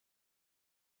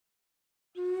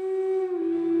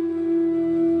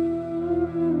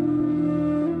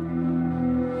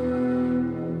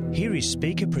is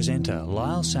speaker-presenter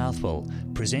Lyle Southwell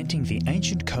presenting the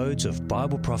ancient codes of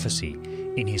Bible prophecy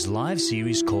in his live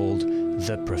series called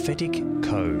The Prophetic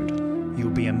Code. You'll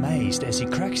be amazed as he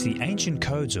cracks the ancient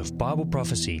codes of Bible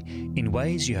prophecy in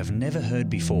ways you have never heard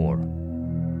before.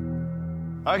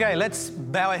 Okay, let's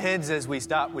bow our heads as we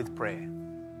start with prayer.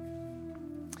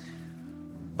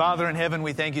 Father in heaven,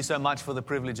 we thank you so much for the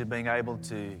privilege of being able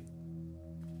to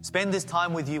spend this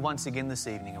time with you once again this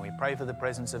evening, and we pray for the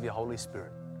presence of your Holy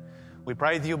Spirit. We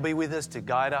pray that you'll be with us to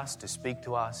guide us, to speak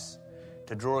to us,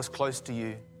 to draw us close to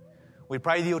you. We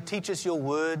pray that you'll teach us your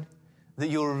word, that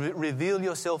you'll reveal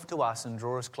yourself to us and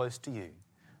draw us close to you.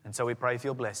 And so we pray for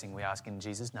your blessing. We ask in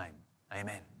Jesus' name.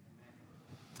 Amen.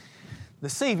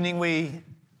 This evening we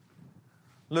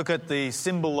look at the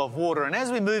symbol of water. And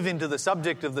as we move into the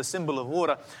subject of the symbol of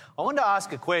water, I want to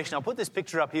ask a question. I'll put this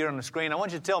picture up here on the screen. I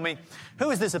want you to tell me, who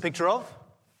is this a picture of?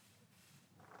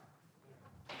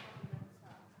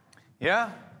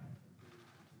 Yeah?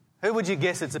 Who would you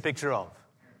guess it's a picture of?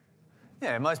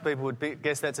 Yeah, most people would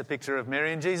guess that's a picture of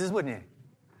Mary and Jesus, wouldn't you?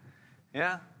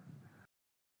 Yeah?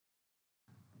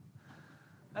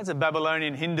 That's a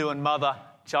Babylonian Hindu and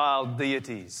mother-child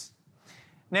deities.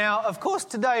 Now, of course,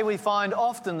 today we find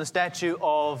often the statue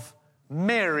of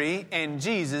Mary and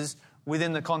Jesus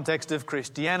within the context of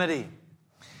Christianity.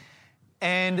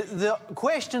 And the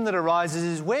question that arises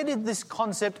is, where did this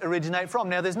concept originate from?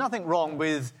 Now, there's nothing wrong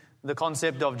with the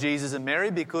concept of Jesus and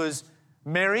Mary, because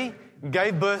Mary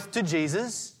gave birth to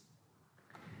Jesus,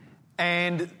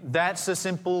 and that's a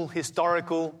simple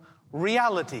historical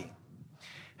reality.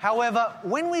 However,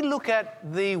 when we look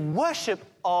at the worship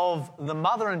of the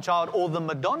mother and child, or the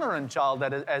Madonna and child,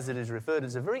 that as it is referred,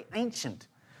 is a very ancient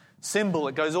symbol.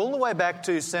 It goes all the way back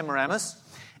to Semiramis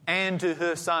and to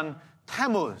her son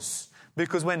Tammuz,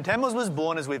 because when Tammuz was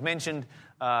born, as we've mentioned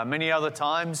many other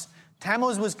times,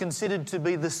 Tammuz was considered to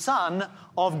be the son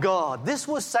of God. This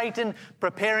was Satan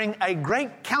preparing a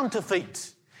great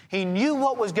counterfeit. He knew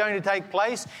what was going to take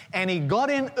place, and he got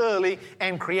in early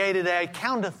and created a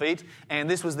counterfeit, and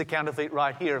this was the counterfeit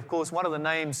right here. Of course, one of the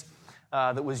names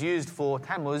that was used for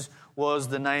Tammuz was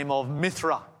the name of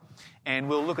Mithra, and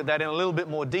we'll look at that in a little bit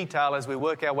more detail as we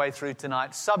work our way through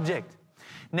tonight's subject.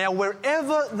 Now,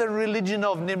 wherever the religion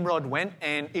of Nimrod went,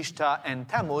 and Ishtar and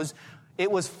Tammuz, it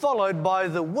was followed by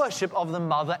the worship of the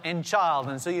mother and child.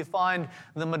 And so you find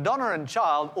the Madonna and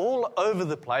child all over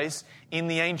the place in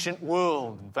the ancient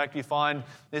world. In fact, you find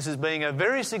this as being a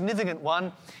very significant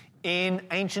one in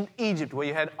ancient Egypt, where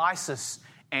you had Isis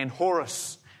and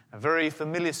Horus, a very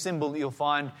familiar symbol that you'll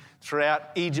find throughout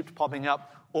Egypt popping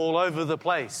up all over the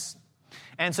place.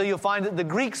 And so you'll find that the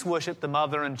Greeks worship the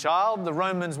mother and child, the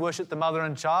Romans worship the mother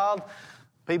and child,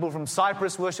 people from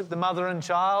Cyprus worship the mother and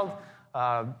child,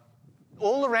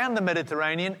 all around the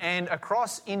Mediterranean and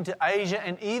across into Asia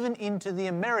and even into the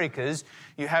Americas,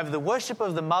 you have the worship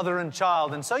of the mother and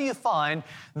child. And so you find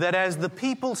that as the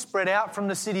people spread out from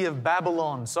the city of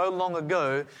Babylon so long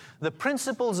ago, the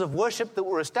principles of worship that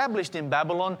were established in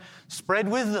Babylon spread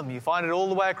with them. You find it all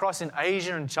the way across in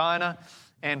Asia and China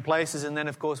and places. And then,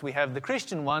 of course, we have the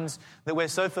Christian ones that we're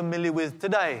so familiar with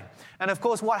today. And, of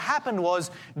course, what happened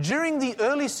was, during the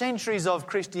early centuries of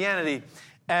Christianity,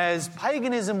 as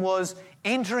paganism was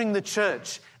entering the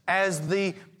church, as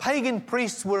the pagan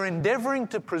priests were endeavoring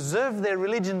to preserve their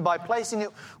religion by placing it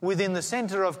within the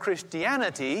center of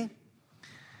Christianity,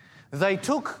 they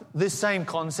took this same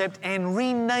concept and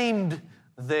renamed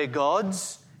their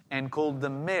gods and called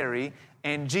them Mary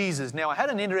and Jesus. Now, I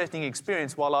had an interesting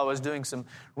experience while I was doing some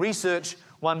research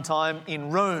one time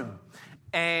in Rome,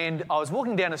 and I was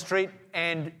walking down a street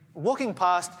and walking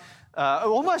past it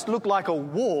almost looked like a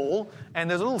wall, and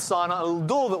there's a little sign, a little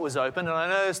door that was open, and I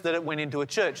noticed that it went into a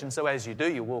church. And so as you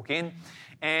do, you walk in,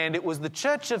 and it was the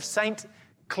Church of Saint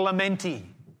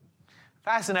Clementi.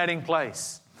 Fascinating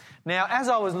place. Now, as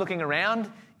I was looking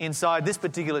around inside this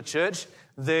particular church,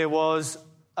 there was,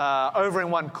 over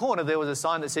in one corner, there was a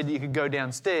sign that said you could go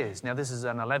downstairs. Now, this is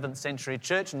an 11th century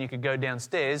church, and you could go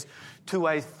downstairs to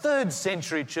a 3rd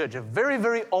century church, a very,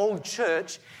 very old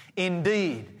church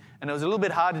indeed. And it was a little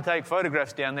bit hard to take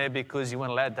photographs down there because you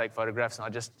weren't allowed to take photographs, and I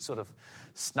just sort of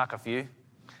snuck a few.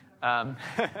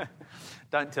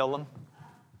 Don't tell them.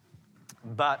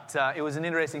 But it was an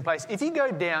interesting place. If you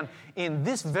go down in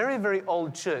this very, very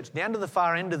old church, down to the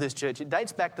far end of this church, it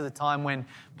dates back to the time when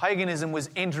paganism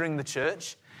was entering the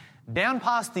church. Down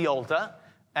past the altar,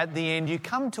 at the end, you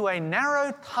come to a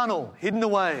narrow tunnel hidden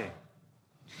away.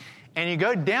 And you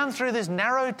go down through this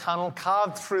narrow tunnel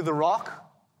carved through the rock,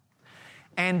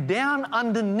 and down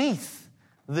underneath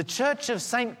the Church of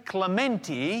St.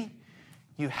 Clementi,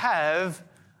 you have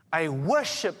a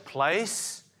worship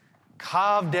place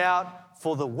carved out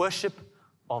for the worship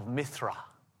of Mithra.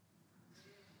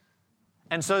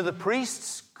 And so the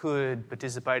priests could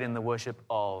participate in the worship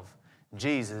of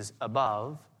Jesus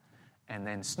above and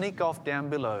then sneak off down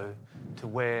below to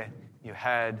where you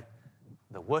had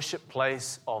the worship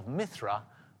place of Mithra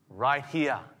right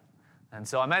here. And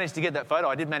so I managed to get that photo.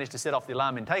 I did manage to set off the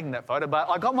alarm in taking that photo, but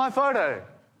I got my photo.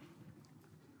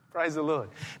 Praise the Lord.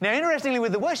 Now, interestingly,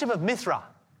 with the worship of Mithra,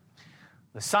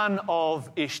 the son of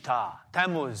Ishtar,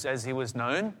 Tammuz as he was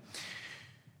known,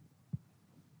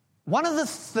 one of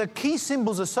the key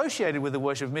symbols associated with the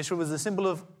worship of Mithra was the symbol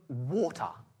of water.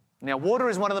 Now, water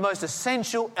is one of the most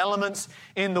essential elements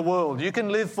in the world. You can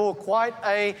live for quite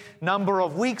a number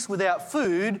of weeks without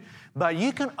food, but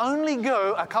you can only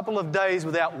go a couple of days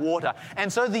without water.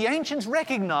 And so the ancients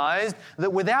recognized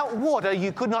that without water,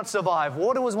 you could not survive.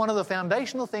 Water was one of the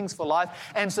foundational things for life,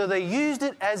 and so they used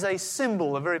it as a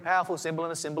symbol, a very powerful symbol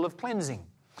and a symbol of cleansing.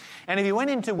 And if you went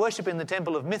into worship in the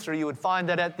temple of Mithra, you would find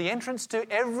that at the entrance to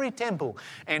every temple,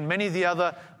 and many of the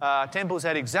other temples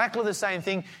had exactly the same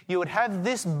thing, you would have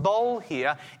this bowl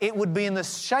here. It would be in the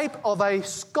shape of a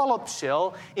scallop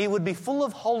shell. It would be full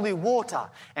of holy water.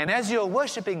 And as you're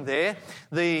worshipping there,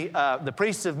 the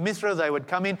priests of Mithra, they would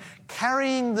come in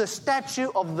carrying the statue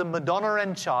of the Madonna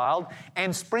and Child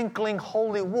and sprinkling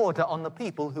holy water on the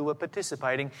people who were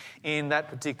participating in that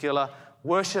particular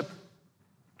worship.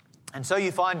 And so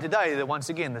you find today that once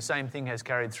again the same thing has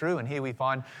carried through, and here we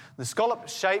find the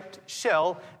scallop-shaped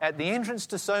shell at the entrance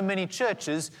to so many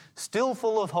churches, still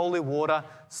full of holy water,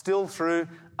 still through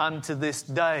unto this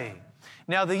day.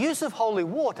 Now, the use of holy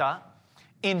water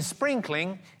in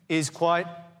sprinkling is quite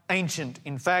ancient.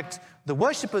 In fact, the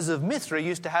worshippers of Mithra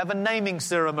used to have a naming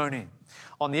ceremony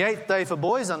on the 8th day for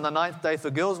boys and the 9th day for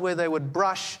girls, where they would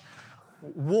brush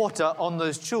water on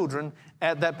those children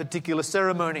at that particular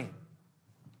ceremony.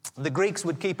 The Greeks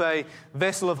would keep a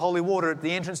vessel of holy water at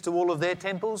the entrance to all of their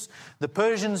temples. The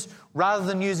Persians, rather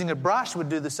than using a brush, would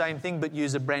do the same thing but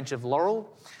use a branch of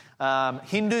laurel.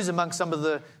 Hindus, amongst some of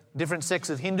the different sects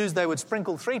of Hindus, they would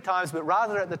sprinkle 3 times, but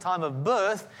rather at the time of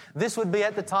birth, this would be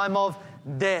at the time of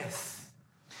death.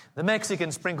 The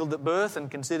Mexicans sprinkled at birth and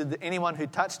considered that anyone who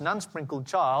touched an unsprinkled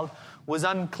child was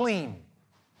unclean.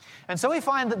 And so we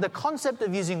find that the concept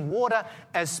of using water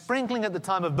as sprinkling at the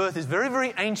time of birth is very,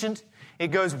 very ancient. It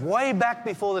goes way back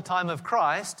before the time of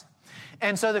Christ.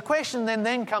 And so the question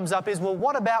then comes up is, well,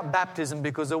 what about baptism?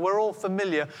 Because we're all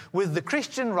familiar with the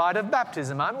Christian rite of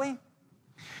baptism, aren't we?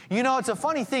 You know, it's a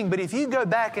funny thing, but if you go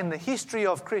back in the history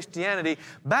of Christianity,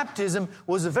 baptism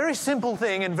was a very simple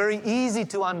thing and very easy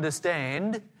to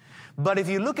understand. But if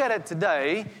you look at it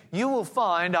today, you will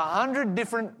find 100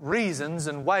 different reasons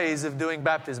and ways of doing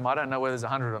baptism. I don't know whether there's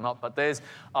 100 or not, but there's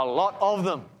a lot of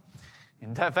them.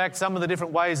 In fact, some of the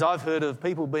different ways I've heard of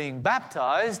people being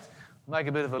baptized, I'll make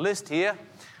a bit of a list here.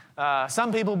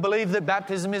 Some people believe that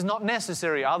baptism is not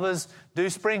necessary. Others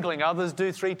do sprinkling. Others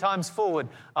do 3 times forward.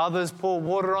 Others pour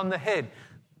water on the head.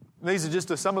 These are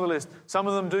just some of the list. Some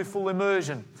of them do full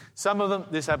immersion. Some of them,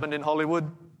 this happened in Hollywood.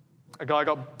 A guy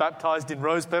got baptized in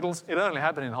rose petals. It only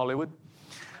happened in Hollywood.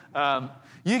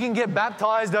 You can get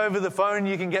baptized over the phone.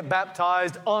 You can get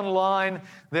baptized online.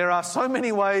 There are so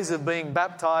many ways of being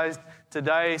baptized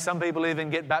today. Some people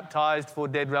even get baptized for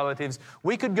dead relatives.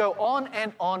 We could go on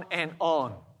and on and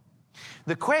on.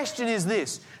 The question is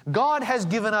this: God has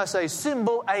given us a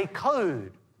symbol, a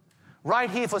code, right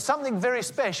here for something very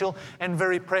special and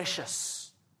very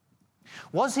precious.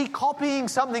 Was he copying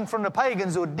something from the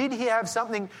pagans, or did he have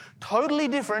something totally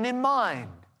different in mind?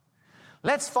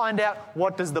 Let's find out,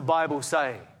 what does the Bible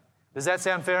say? Does that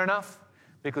sound fair enough?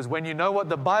 Because when you know what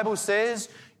the Bible says,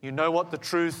 you know what the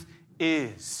truth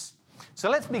is. So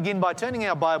let's begin by turning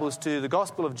our Bibles to the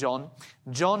Gospel of John,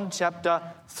 John chapter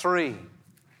 3.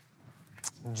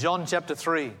 John chapter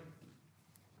 3.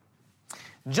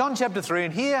 John chapter 3,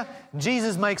 and here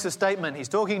Jesus makes a statement. He's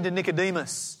talking to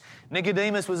Nicodemus.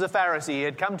 Nicodemus was a Pharisee. He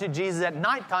had come to Jesus at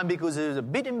night time because he was a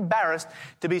bit embarrassed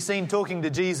to be seen talking to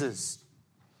Jesus.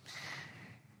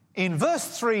 In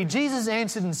verse 3, Jesus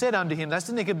answered and said unto him, that's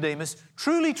to Nicodemus,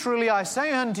 truly, truly, I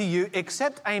say unto you,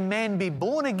 except a man be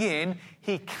born again,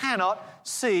 he cannot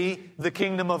see the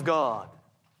kingdom of God.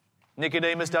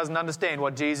 Nicodemus doesn't understand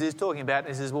what Jesus is talking about.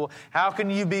 He says, well, how can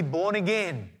you be born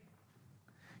again?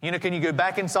 You know, can you go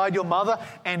back inside your mother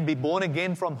and be born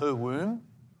again from her womb?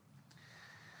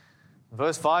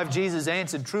 Verse 5, Jesus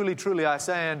answered, truly, truly, I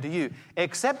say unto you,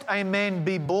 except a man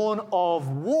be born of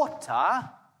water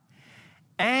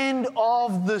and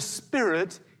of the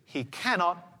Spirit, he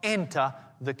cannot enter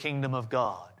the kingdom of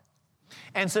God.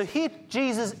 And so here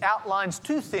Jesus outlines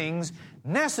 2 things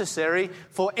necessary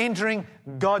for entering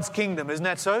God's kingdom. Isn't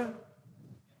that so?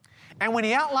 And when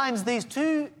he outlines these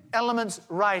two elements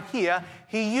right here,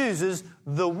 he uses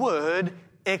the word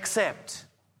except.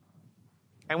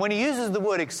 And when he uses the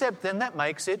word except, then that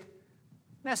makes it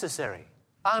necessary.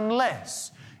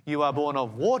 Unless you are born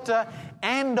of water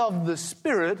and of the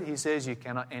Spirit, he says, you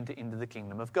cannot enter into the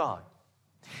kingdom of God.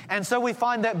 And so we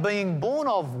find that being born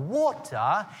of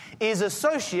water is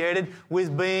associated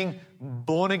with being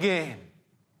born again.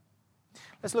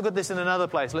 Let's look at this in another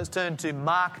place. Let's turn to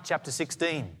Mark chapter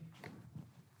 16.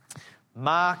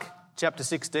 Mark chapter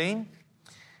 16.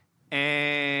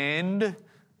 And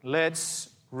let's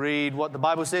read what the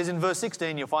Bible says in verse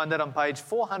 16. You'll find that on page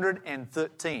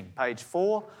 413. Page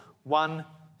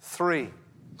 413.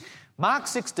 Mark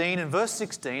 16 and verse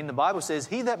 16, the Bible says,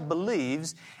 "He that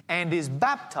believes and is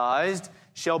baptized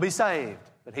shall be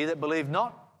saved, but he that believe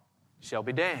not shall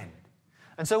be damned."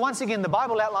 And so once again, the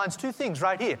Bible outlines two things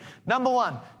right here. Number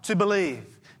one, to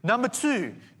believe. Number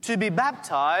two, to be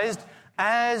baptized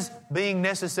as being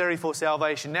necessary for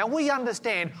salvation. Now we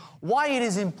understand why it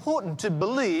is important to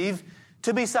believe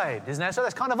to be saved, isn't that? So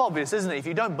that's kind of obvious, isn't it? If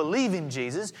you don't believe in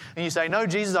Jesus and you say, "No,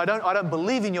 Jesus, I don't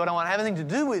believe in you, I don't want to have anything to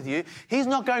do with you," he's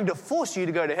not going to force you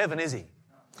to go to heaven, is he?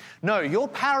 No, your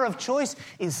power of choice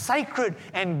is sacred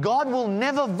and God will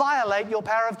never violate your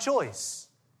power of choice.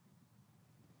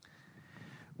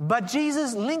 But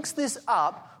Jesus links this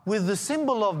up with the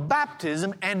symbol of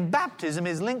baptism, and baptism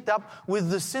is linked up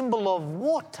with the symbol of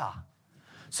water.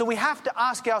 So we have to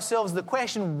ask ourselves the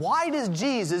question, why does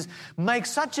Jesus make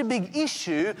such a big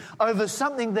issue over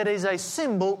something that is a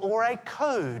symbol or a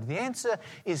code? The answer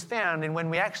is found in when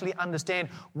we actually understand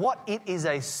what it is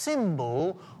a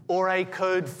symbol or a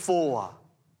code for.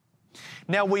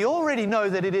 Now, we already know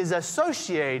that it is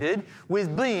associated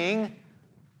with being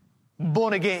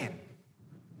born again.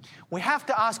 We have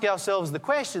to ask ourselves the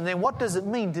question, then, what does it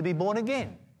mean to be born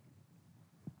again?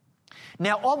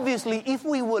 Now, obviously, if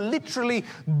we were literally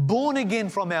born again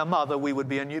from our mother, we would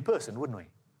be a new person, wouldn't we?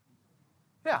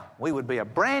 Yeah, we would be a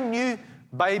brand new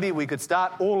baby. We could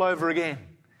start all over again.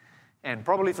 And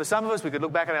probably for some of us, we could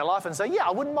look back at our life and say, yeah,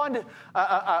 I wouldn't mind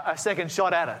a second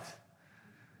shot at it.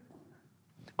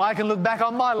 I can look back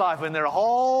on my life and there are a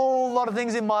whole lot of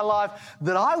things in my life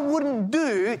that I wouldn't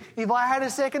do if I had a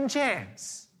second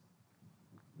chance.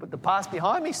 But the past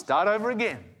behind me, start over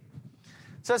again.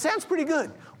 So it sounds pretty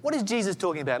good. What is Jesus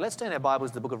talking about? Let's turn our Bibles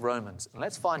to the book of Romans and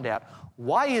let's find out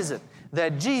why is it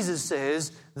that Jesus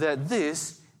says that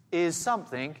this is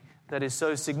something that is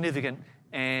so significant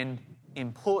and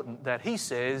important that he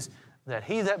says that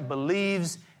he that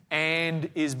believes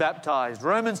and is baptized.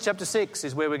 Romans chapter 6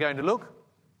 is where we're going to look.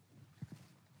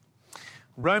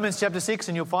 Romans chapter 6,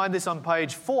 and you'll find this on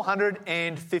page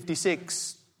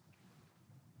 456.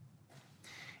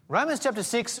 Romans chapter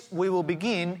 6, we will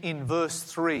begin in verse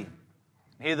 3.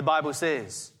 Here the Bible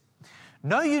says,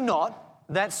 "Know you not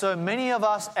that so many of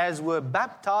us as were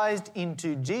baptized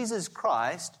into Jesus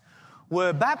Christ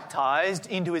were baptized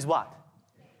into his" what?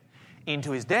 Into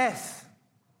his death.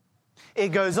 It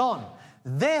goes on.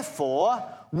 "Therefore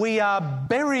we are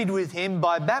buried with him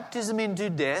by baptism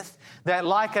into death, that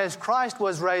like as Christ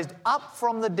was raised up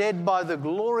from the dead by the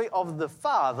glory of the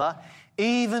Father,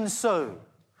 even so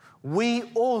we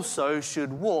also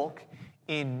should walk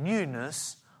in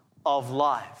newness of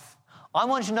life." I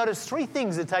want you to notice three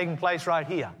things that are taking place right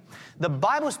here. The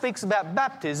Bible speaks about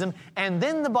baptism, and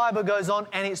then the Bible goes on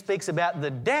and it speaks about the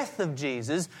death of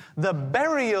Jesus, the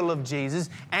burial of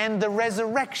Jesus, and the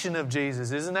resurrection of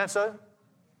Jesus. Isn't that so?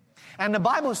 And the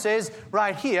Bible says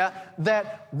right here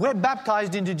that we're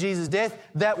baptized into Jesus' death,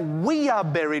 that we are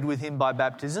buried with him by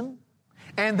baptism,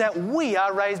 and that we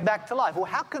are raised back to life. Well,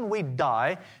 how can we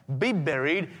die, be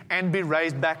buried, and be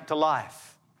raised back to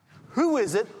life? Who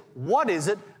is it? What is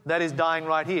it that is dying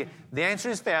right here? The answer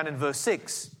is found in verse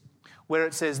 6, where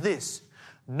it says this,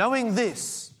 "Knowing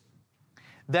this,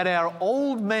 that our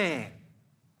old man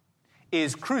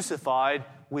is crucified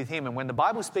with him." And when the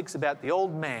Bible speaks about the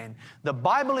old man, the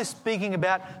Bible is speaking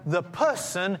about the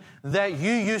person that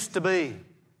you used to be.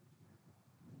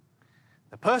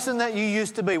 The person that you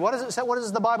used to be. What does it say? What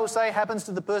does the Bible say happens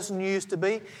to the person you used to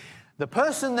be? The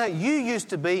person that you used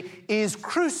to be is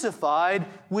crucified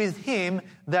with him,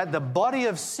 that the body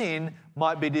of sin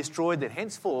might be destroyed, that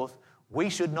henceforth we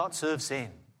should not serve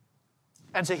sin.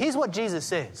 And so here's what Jesus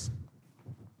says.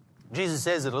 Jesus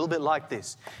says it a little bit like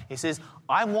this. He says,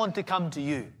 "I want to come to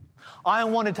you. I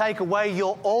want to take away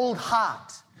your old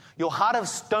heart, your heart of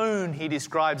stone," he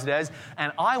describes it as,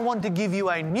 "and I want to give you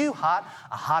a new heart,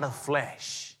 a heart of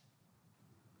flesh."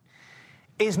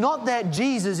 It's not that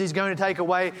Jesus is going to take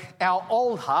away our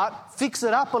old heart, fix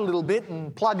it up a little bit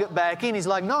and plug it back in. He's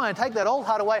like, no, I'm going to take that old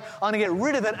heart away, I'm going to get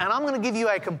rid of it, and I'm going to give you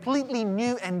a completely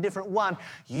new and different one.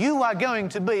 You are going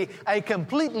to be a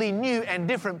completely new and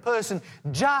different person,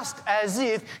 just as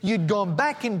if you'd gone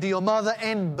back into your mother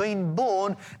and been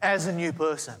born as a new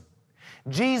person.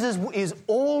 Jesus is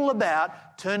all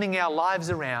about turning our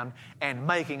lives around and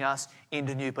making us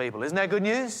into new people. Isn't that good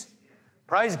news?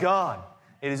 Praise God.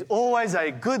 It is always a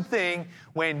good thing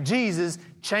when Jesus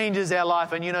changes our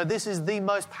life. And you know, this is the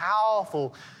most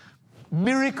powerful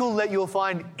miracle that you'll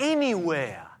find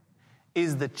anywhere,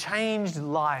 is the changed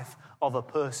life of a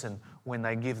person when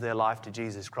they give their life to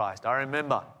Jesus Christ. I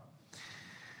remember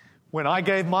when I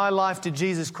gave my life to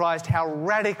Jesus Christ, how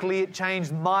radically it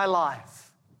changed my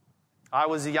life. I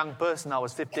was a young person. I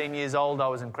was 15 years old. I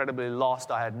was incredibly lost.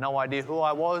 I had no idea who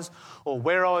I was or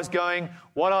where I was going,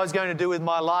 what I was going to do with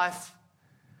my life.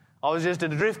 I was just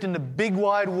adrift in the big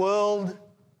wide world.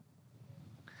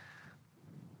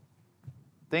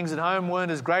 Things at home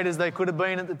weren't as great as they could have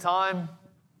been at the time.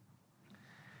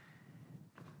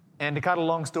 And to cut a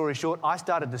long story short, I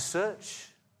started to search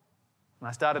and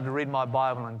I started to read my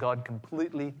Bible, and God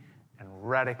completely and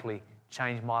radically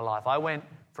changed my life. I went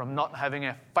from not having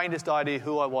a faintest idea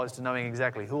who I was to knowing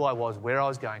exactly who I was, where I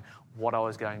was going, what I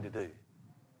was going to do.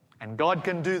 And God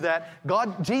can do that.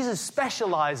 Jesus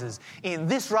specializes in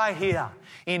this right here,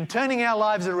 in turning our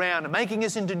lives around and making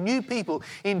us into new people,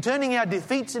 in turning our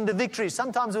defeats into victories.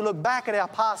 Sometimes we look back at our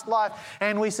past life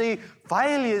and we see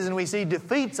failures and we see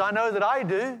defeats. I know that I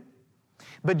do.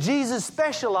 But Jesus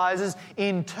specializes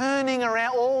in turning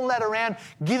around all that around,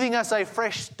 giving us a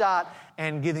fresh start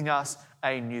and giving us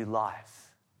a new life.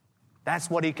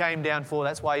 That's what he came down for.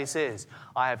 That's why he says,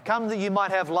 I have come that you might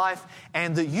have life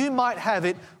and that you might have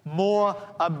it more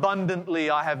abundantly.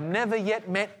 I have never yet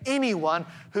met anyone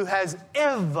who has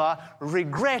ever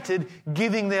regretted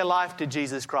giving their life to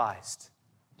Jesus Christ.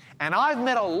 And I've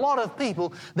met a lot of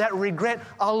people that regret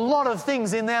a lot of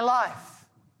things in their life.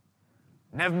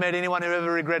 Never met anyone who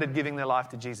ever regretted giving their life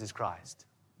to Jesus Christ.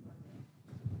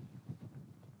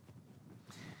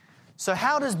 So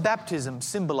how does baptism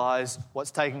symbolize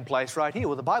what's taking place right here?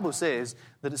 Well, the Bible says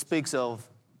that it speaks of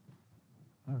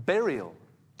burial,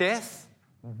 death,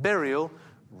 burial,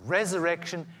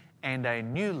 resurrection, and a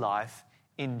new life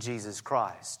in Jesus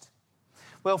Christ.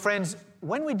 Well, friends,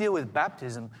 when we deal with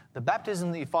baptism, the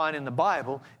baptism that you find in the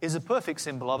Bible is a perfect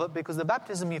symbol of it, because the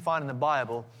baptism you find in the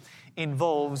Bible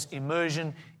involves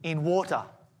immersion in water.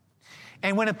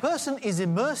 And when a person is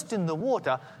immersed in the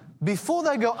water, before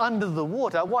they go under the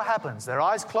water, what happens? Their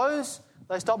eyes close,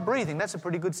 they stop breathing. That's a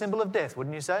pretty good symbol of death,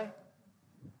 wouldn't you say?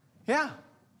 Yeah.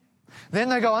 Then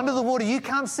they go under the water. You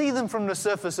can't see them from the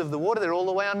surface of the water. They're all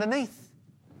the way underneath.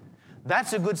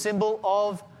 That's a good symbol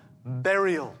of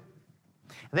burial.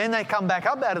 Then they come back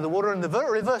up out of the water and the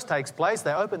reverse takes place.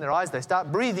 They open their eyes, they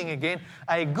start breathing again.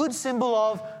 A good symbol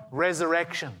of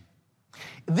resurrection.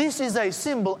 This is a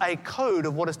symbol, a code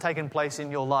of what has taken place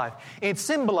in your life. It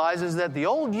symbolizes that the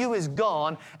old you is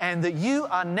gone and that you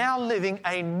are now living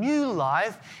a new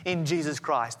life in Jesus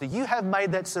Christ. That you have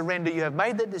made that surrender, you have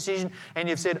made that decision, and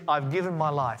you've said, I've given my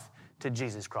life to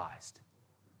Jesus Christ.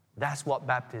 That's what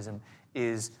baptism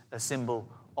is a symbol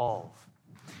of.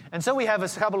 And so we have a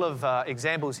couple of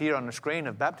examples here on the screen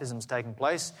of baptisms taking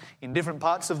place in different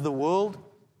parts of the world.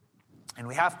 And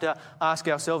we have to ask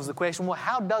ourselves the question, well,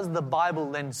 how does the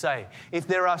Bible then say? If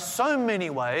there are so many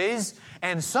ways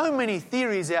and so many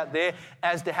theories out there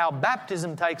as to how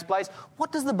baptism takes place,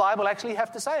 what does the Bible actually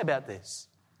have to say about this?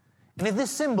 And if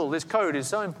this symbol, this code is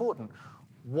so important,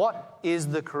 what is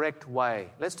the correct way?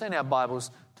 Let's turn our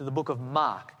Bibles to the book of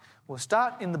Mark. We'll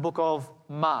start in the book of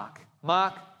Mark.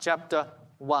 Mark chapter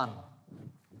 1.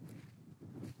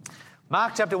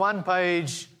 Mark chapter 1,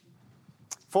 page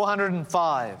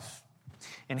 405.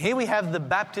 And here we have the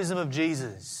baptism of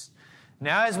Jesus.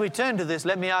 Now, as we turn to this,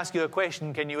 let me ask you a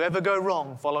question. Can you ever go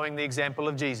wrong following the example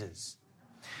of Jesus?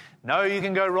 No, you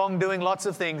can go wrong doing lots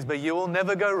of things, but you will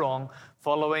never go wrong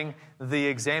following the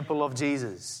example of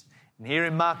Jesus. And here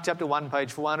in Mark chapter 1,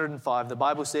 page 405, the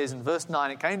Bible says in verse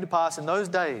 9, it came to pass in those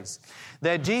days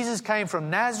that Jesus came from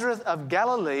Nazareth of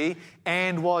Galilee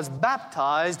and was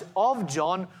baptized of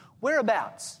John.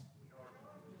 Whereabouts?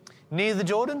 Near the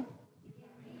Jordan?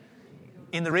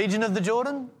 In the region of the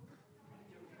Jordan?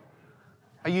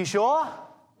 Are you sure?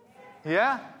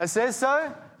 Yeah? It says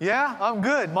so? Yeah? I'm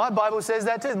good. My Bible says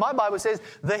that too. My Bible says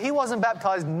that he wasn't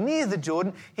baptized near the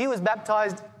Jordan. He was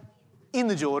baptized in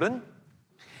the Jordan.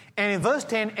 And in verse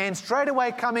 10, and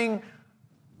straightaway coming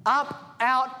up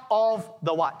out of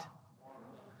the what?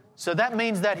 So that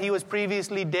means that he was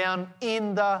previously down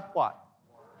in the what?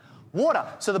 water.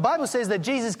 So the Bible says that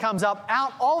Jesus comes up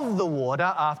out of the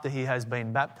water after he has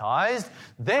been baptized.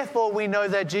 Therefore, we know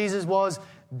that Jesus was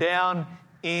down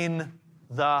in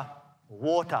the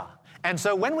water. And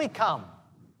so when we come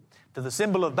to the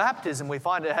symbol of baptism, we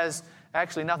find it has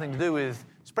actually nothing to do with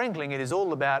sprinkling. It is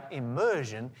all about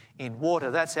immersion in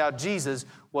water. That's how Jesus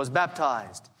was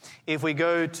baptized. If we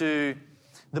go to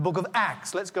the book of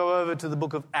Acts, let's go over to the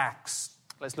book of Acts.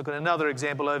 Let's look at another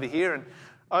example over here. And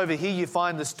over here you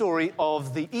find the story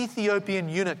of the Ethiopian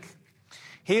eunuch.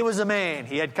 Here was a man.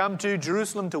 He had come to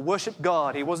Jerusalem to worship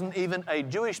God. He wasn't even a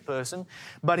Jewish person,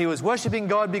 but he was worshiping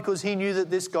God because he knew that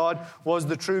this God was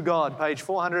the true God. Page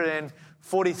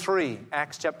 443,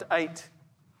 Acts chapter 8.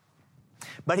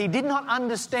 But he did not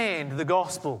understand the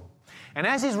gospel. And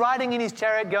as he's riding in his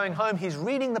chariot going home, he's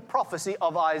reading the prophecy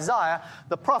of Isaiah,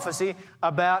 the prophecy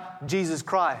about Jesus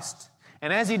Christ.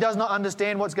 And as he does not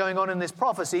understand what's going on in this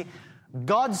prophecy,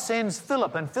 God sends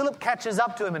Philip, and Philip catches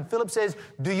up to him, and Philip says,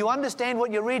 do you understand what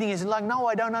you're reading? He's like, no,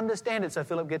 I don't understand it. So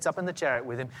Philip gets up in the chariot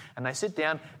with him, and they sit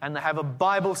down, and they have a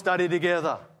Bible study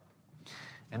together.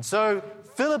 And so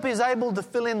Philip is able to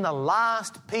fill in the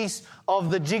last piece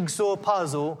of the jigsaw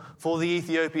puzzle for the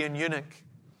Ethiopian eunuch.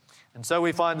 And so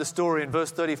we find the story in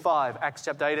verse 35, Acts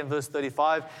chapter 8 and verse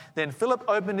 35. Then Philip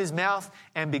opened his mouth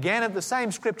and began at the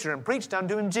same scripture and preached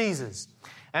unto him Jesus.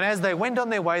 And as they went on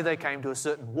their way, they came to a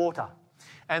certain water.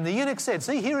 And the eunuch said,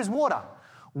 see, here is water.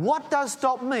 What does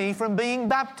stop me from being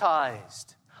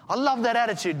baptized? I love that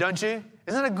attitude, don't you?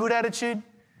 Isn't it a good attitude?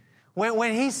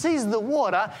 When he sees the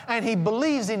water and he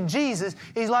believes in Jesus,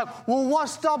 he's like, well,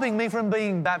 what's stopping me from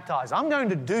being baptized? I'm going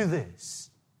to do this.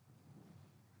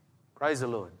 Praise the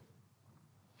Lord.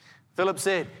 Philip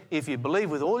said, if you believe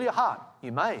with all your heart,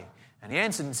 you may. And he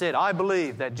answered and said, I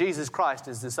believe that Jesus Christ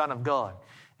is the Son of God.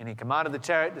 And he commanded the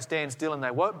chariot to stand still,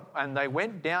 and they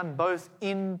went down both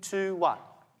into what?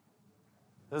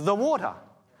 The water.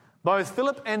 Both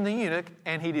Philip and the eunuch,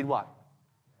 and he did what?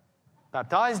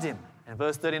 Baptized him. And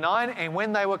verse 39, and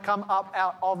when they were come up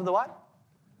out of the what?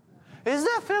 Is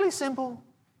that fairly simple?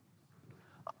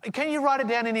 Can you write it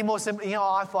down any more simple? You know,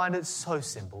 I find it so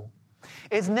simple.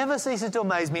 It never ceases to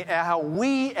amaze me how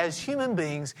we as human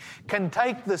beings can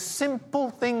take the simple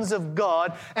things of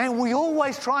God and we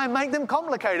always try and make them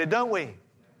complicated, don't we?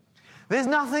 There's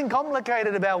nothing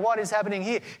complicated about what is happening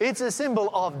here. It's a symbol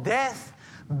of death,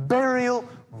 burial,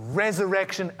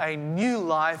 resurrection, a new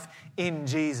life in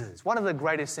Jesus. One of the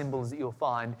greatest symbols that you'll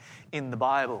find in the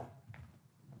Bible.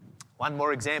 One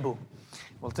more example.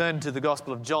 We'll turn to the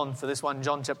Gospel of John for this one,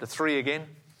 John chapter 3 again.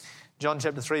 John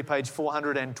chapter 3, page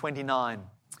 429.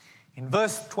 In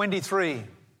verse 23,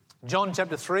 John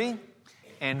chapter 3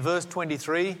 and verse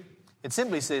 23, it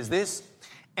simply says this,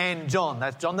 and John,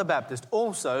 that's John the Baptist,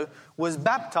 also was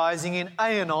baptizing in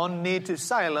Aenon near to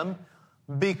Salem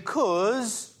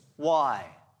because, why?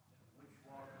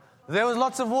 There was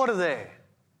lots of water there.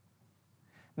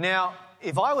 Now,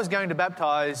 if I was going to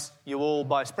baptize you all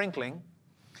by sprinkling,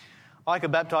 I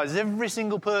could baptize every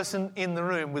single person in the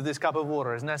room with this cup of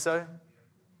water. Isn't that so?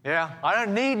 Yeah, I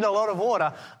don't need a lot of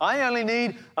water. I only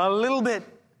need a little bit.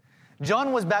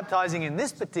 John was baptizing in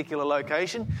this particular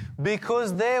location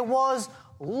because there was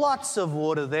lots of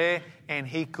water there and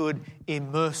he could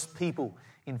immerse people.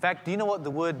 In fact, do you know what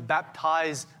the word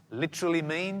baptize literally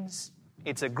means?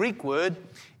 It's a Greek word.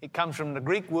 It comes from the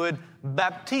Greek word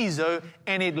baptizo,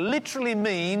 and it literally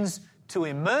means to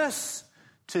immerse,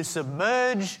 to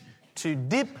submerge, to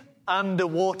dip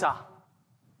underwater.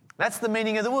 That's the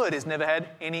meaning of the word. It's never had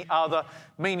any other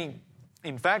meaning.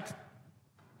 In fact,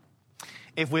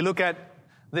 if we look at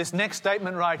this next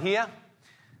statement right here,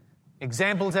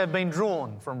 examples have been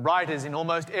drawn from writers in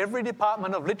almost every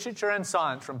department of literature and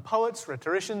science, from poets,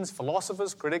 rhetoricians,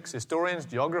 philosophers, critics, historians,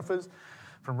 geographers,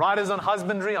 from writers on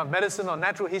husbandry, on medicine, on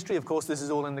natural history. Of course, this is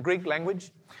all in the Greek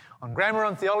language. On grammar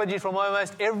and theology, from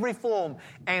almost every form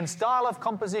and style of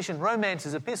composition,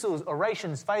 romances, epistles,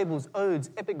 orations, fables, odes,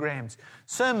 epigrams,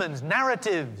 sermons,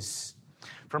 narratives,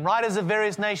 from writers of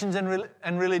various nations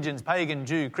and religions, pagan,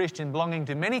 Jew, Christian, belonging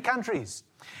to many countries.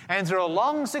 And through a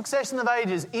long succession of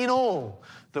ages, in all,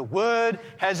 the word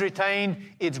has retained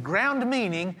its ground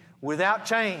meaning without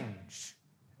change.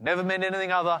 Never meant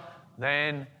anything other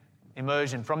than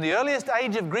immersion. From the earliest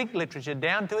age of Greek literature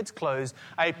down to its close,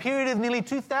 a period of nearly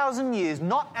 2,000 years,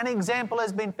 not an example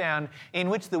has been found in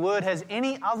which the word has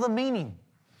any other meaning.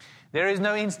 There is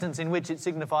no instance in which it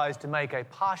signifies to make a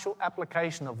partial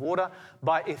application of water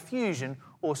by effusion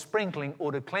or sprinkling,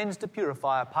 or to cleanse, to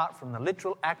purify, apart from the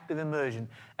literal act of immersion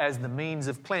as the means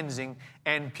of cleansing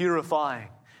and purifying.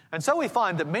 And so we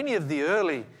find that many of the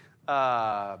early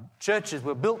churches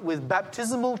were built with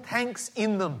baptismal tanks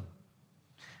in them.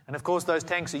 And of course, those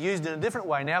tanks are used in a different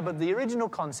way now, but the original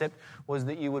concept was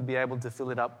that you would be able to fill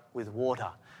it up with water.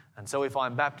 And so we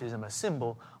find baptism a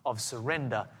symbol of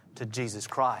surrender to Jesus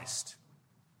Christ.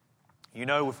 You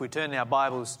know, if we turn our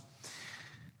Bibles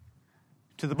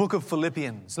to the book of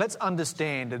Philippians, let's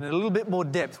understand in a little bit more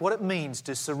depth what it means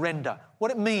to surrender,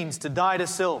 what it means to die to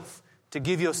self, to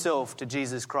give yourself to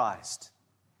Jesus Christ.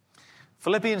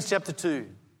 Philippians chapter 2.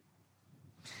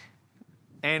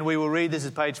 And we will read this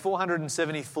as page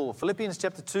 474. Philippians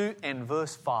chapter 2 and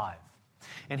verse 5.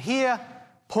 And here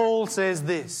Paul says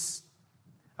this.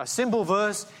 A simple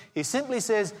verse. He simply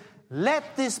says,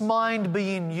 "Let this mind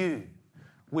be in you,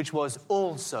 which was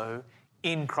also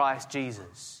in Christ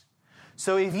Jesus."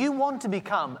 So if you want to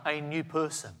become a new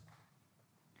person,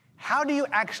 how do you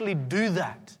actually do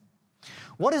that?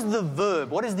 What is the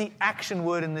verb? What is the action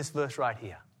word in this verse right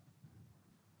here?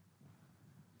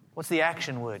 What's the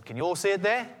action word? Can you all see it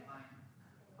there?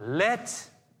 Let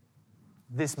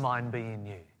this mind be in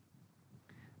you.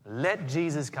 Let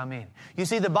Jesus come in. You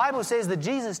see, the Bible says that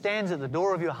Jesus stands at the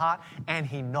door of your heart and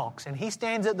He knocks. And He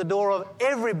stands at the door of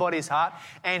everybody's heart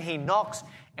and He knocks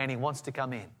and He wants to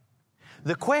come in.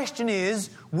 The question is,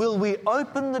 will we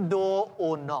open the door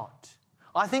or not?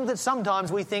 I think that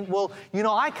sometimes we think, well,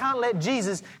 I can't let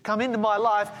Jesus come into my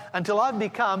life until I've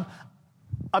become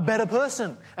a better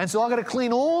person. And so I've got to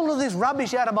clean all of this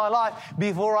rubbish out of my life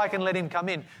before I can let Him come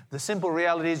in. The simple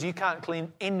reality is you can't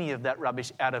clean any of that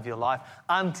rubbish out of your life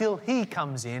until He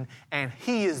comes in and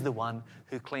He is the one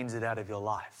who cleans it out of your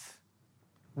life.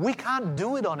 We can't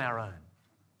do it on our own.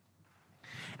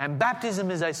 And baptism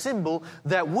is a symbol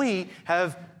that we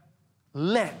have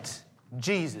let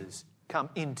Jesus come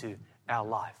into our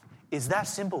life. It's that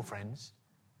simple, friends.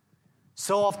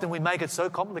 So often we make it so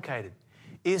complicated.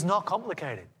 It's not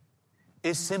complicated.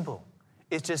 It's simple.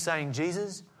 It's just saying,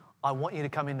 Jesus, I want you to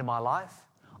come into my life.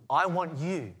 I want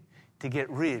you to get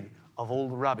rid of all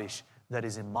the rubbish that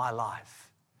is in my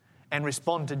life and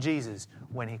respond to Jesus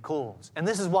when He calls. And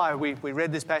this is why we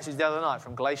read this passage the other night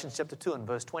from Galatians chapter 2 and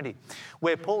verse 20,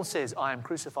 where Paul says, I am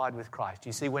crucified with Christ.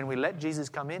 You see, when we let Jesus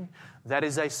come in, that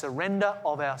is a surrender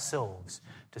of ourselves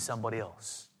to somebody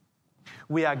else.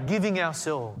 We are giving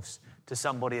ourselves to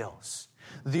somebody else.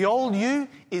 The old you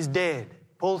is dead.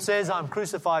 Paul says, I'm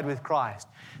crucified with Christ.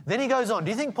 Then he goes on.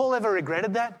 Do you think Paul ever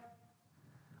regretted that?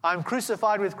 I'm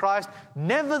crucified with Christ.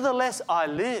 Nevertheless, I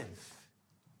live.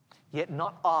 Yet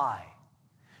not I.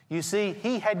 You see,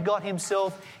 he had got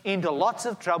himself into lots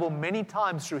of trouble many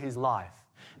times through his life.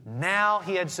 Now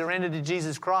he had surrendered to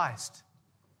Jesus Christ.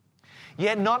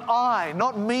 Yet not I,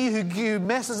 not me who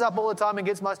messes up all the time and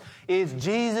gets my... It's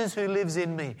Jesus who lives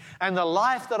in me. And the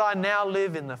life that I now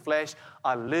live in the flesh,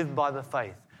 I live by the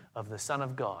faith of the Son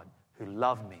of God who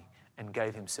loved me and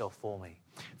gave Himself for me.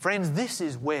 Friends, this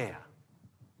is where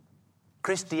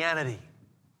Christianity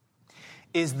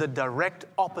is the direct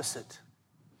opposite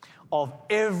of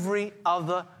every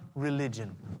other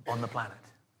religion on the planet.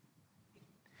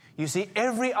 You see,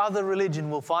 every other religion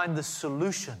will find the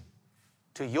solution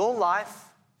to your life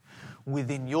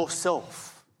within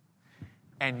yourself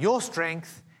and your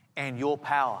strength and your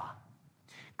power.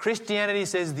 Christianity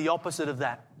says the opposite of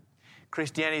that.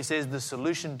 Christianity says the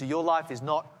solution to your life is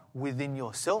not within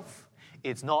yourself.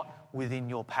 It's not within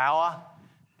your power,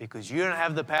 because you don't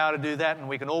have the power to do that, and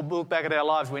we can all look back at our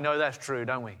lives. We know that's true,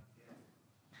 don't we?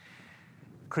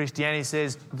 Christianity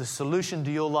says the solution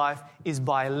to your life is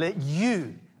by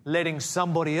letting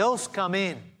somebody else come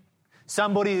in.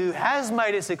 Somebody who has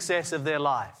made a success of their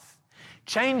life,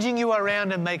 changing you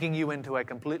around and making you into a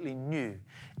completely new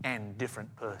and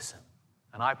different person.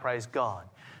 And I praise God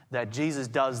that Jesus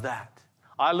does that.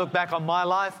 I look back on my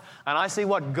life and I see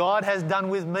what God has done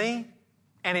with me,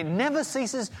 and it never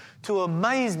ceases to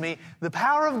amaze me, the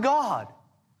power of God.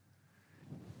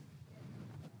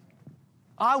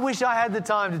 I wish I had the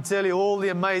time to tell you all the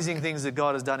amazing things that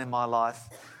God has done in my life.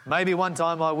 Maybe one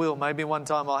time I will. Maybe one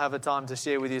time I'll have a time to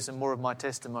share with you some more of my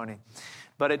testimony.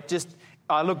 But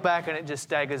I look back and it just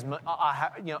staggers me.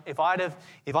 If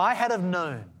I had have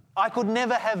known, I could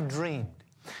never have dreamed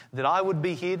that I would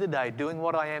be here today doing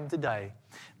what I am today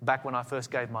back when I first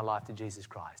gave my life to Jesus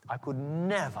Christ. I could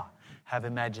never have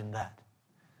imagined that.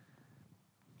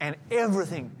 And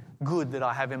everything good that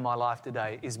I have in my life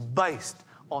today is based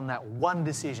on that one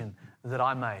decision that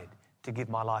I made to give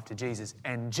my life to Jesus.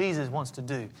 And Jesus wants to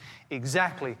do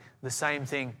exactly the same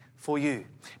thing for you.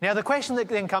 Now, the question that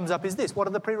then comes up is this: what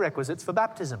are the prerequisites for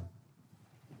baptism?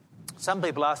 Some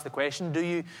people ask the question, do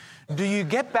you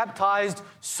get baptized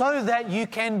so that you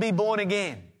can be born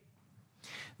again?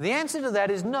 The answer to that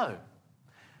is no.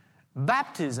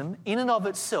 Baptism, in and of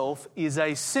itself, is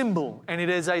a symbol, and it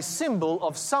is a symbol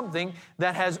of something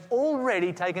that has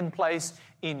already taken place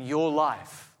in your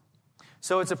life.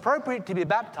 So it's appropriate to be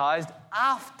baptized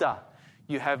after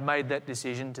you have made that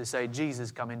decision to say,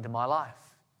 Jesus, come into my life.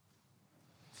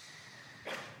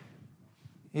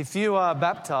 If you are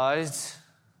baptized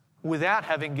without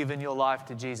having given your life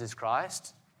to Jesus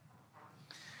Christ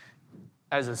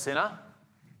as a sinner,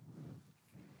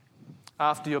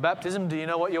 after your baptism, do you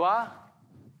know what you are?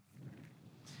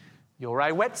 You're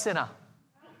a wet sinner.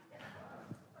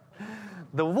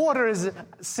 The water is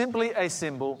simply a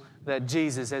symbol that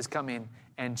Jesus has come in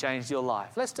and changed your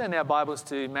life. Let's turn our Bibles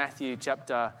to Matthew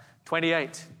chapter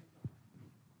 28.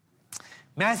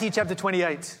 Matthew chapter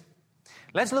 28.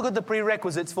 Let's look at the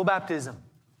prerequisites for baptism.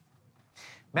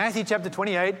 Matthew chapter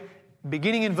 28,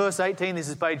 beginning in verse 18, this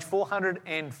is page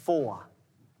 404.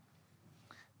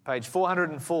 Page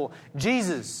 404.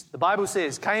 Jesus, the Bible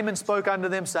says, came and spoke unto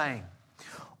them, saying,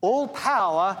 all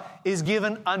power is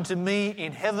given unto me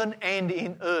in heaven and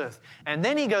in earth. And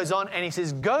then he goes on and he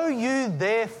says, go you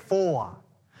therefore.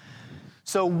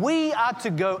 So we are to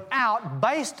go out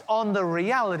based on the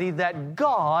reality that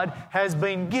God has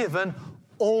been given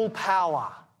all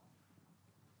power.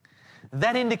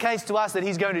 That indicates to us that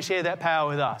he's going to share that power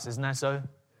with us. Isn't that so?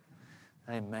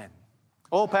 Amen.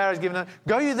 All power is given unto.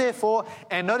 Go you therefore,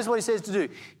 and notice what he says to do.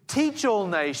 Teach all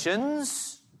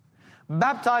nations,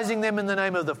 baptizing them in the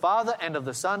name of the Father and of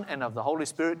the Son and of the Holy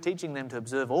Spirit, teaching them to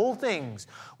observe all things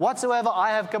whatsoever I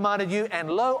have commanded you, and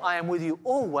lo, I am with you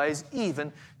always,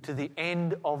 even to the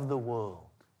end of the world.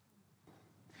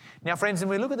 Now, friends, when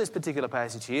we look at this particular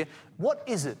passage here, what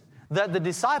is it that the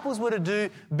disciples were to do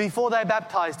before they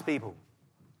baptized people?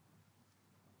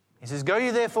 He says, go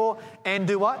you therefore and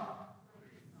do what?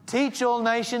 Teach all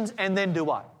nations, and then do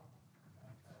what?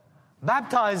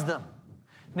 Baptize them.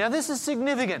 Now this is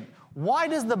significant. Why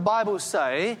does the Bible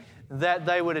say that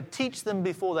they were to teach them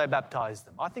before they baptized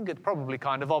them? I think it's probably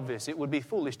kind of obvious. It would be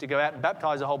foolish to go out and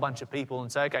baptize a whole bunch of people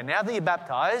and say, okay, now that you're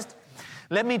baptized,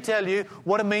 let me tell you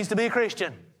what it means to be a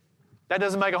Christian. That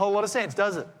doesn't make a whole lot of sense,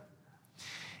 does it?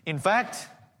 In fact,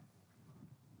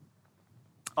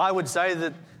 I would say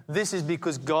that this is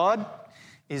because God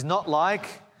is not like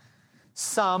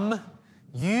some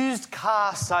used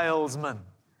car salesmen.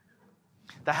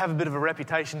 They have a bit of a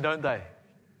reputation, don't they?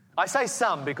 I say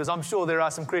some because I'm sure there are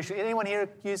some Christians. Anyone here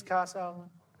a used car salesman?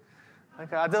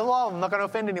 Okay, I'm not going to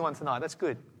offend anyone tonight. That's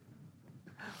good.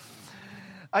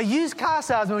 A used car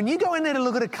salesman, when you go in there to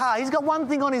look at a car, he's got one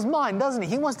thing on his mind, doesn't he?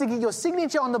 He wants to get your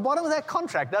signature on the bottom of that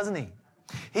contract, doesn't he?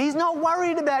 He's not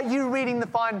worried about you reading the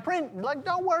fine print. Like,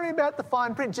 don't worry about the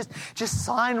fine print. Just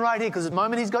sign right here, because the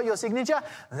moment he's got your signature,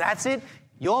 that's it.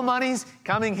 Your money's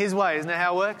coming his way. Isn't that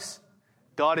how it works?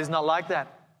 God is not like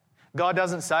that. God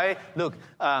doesn't say, look,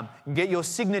 get your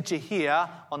signature here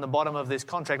on the bottom of this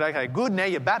contract. Okay, good. Now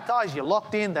you're baptized. You're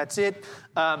locked in. That's it.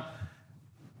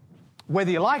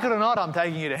 Whether you like it or not, I'm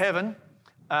taking you to heaven.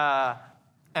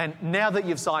 And now that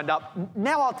you've signed up,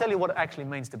 now I'll tell you what it actually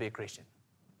means to be a Christian.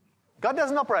 God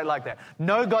doesn't operate like that.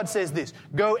 No, God says this,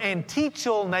 go and teach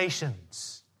all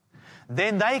nations.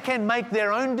 Then they can make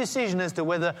their own decision as to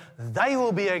whether they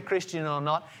will be a Christian or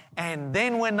not. And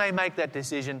then when they make that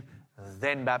decision,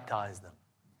 then baptize them.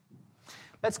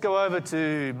 Let's go over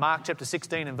to Mark chapter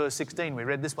 16 and verse 16. We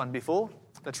read this one before.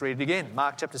 Let's read it again.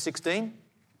 Mark chapter 16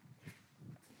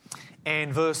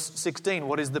 and verse 16.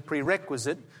 What is the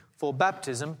prerequisite for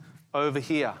baptism over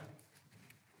here?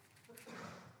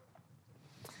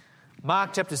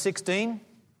 Mark chapter 16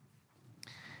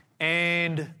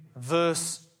 and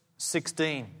verse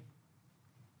 16.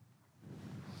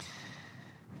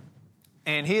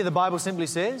 And here the Bible simply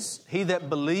says, he that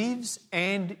believes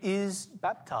and is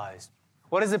baptized.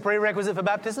 What is the prerequisite for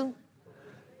baptism?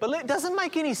 But it doesn't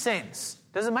make any sense.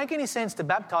 Does it make any sense to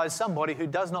baptize somebody who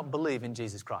does not believe in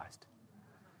Jesus Christ?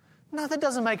 No, that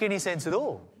doesn't make any sense at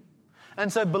all.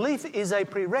 And so belief is a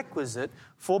prerequisite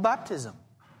for baptism.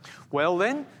 Well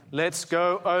then, let's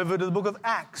go over to the book of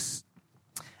Acts.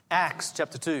 Acts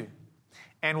chapter 2.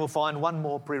 And we'll find one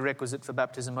more prerequisite for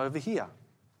baptism over here.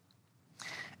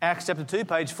 Acts chapter 2,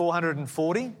 page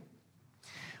 440,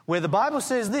 where the Bible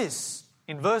says this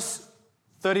in verse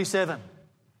 37.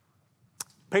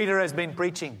 Peter has been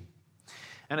preaching,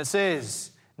 and it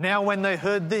says, now when they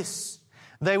heard this,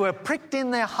 they were pricked in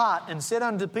their heart and said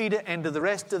unto Peter and to the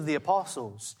rest of the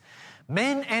apostles,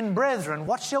 men and brethren,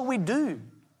 what shall we do?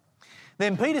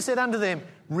 Then Peter said unto them,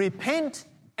 repent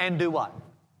and do what?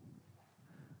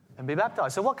 And be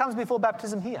baptized. So what comes before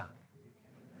baptism here?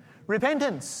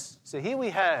 Repentance. So here we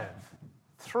have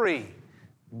three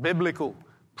biblical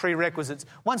prerequisites.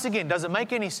 Once again, does it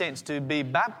make any sense to be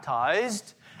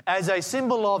baptized as a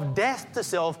symbol of death to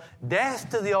self,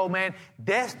 death to the old man,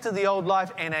 death to the old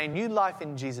life, and a new life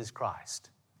in Jesus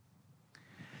Christ?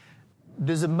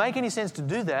 Does it make any sense to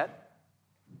do that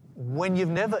when you've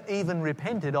never even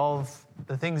repented of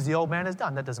the things the old man has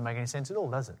done? That doesn't make any sense at all,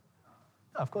 does it?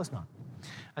 No, of course not.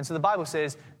 And so the Bible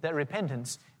says that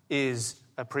repentance is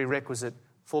a prerequisite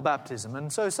for baptism.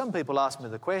 And so some people ask me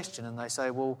the question and they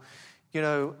say, well,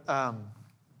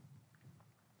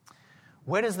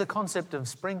 where does the concept of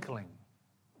sprinkling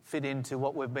fit into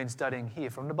what we've been studying here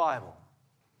from the Bible?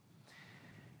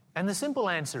 And the simple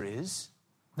answer is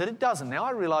that it doesn't. Now,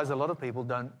 I realize a lot of people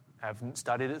haven't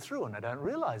studied it through and they don't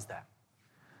realize that.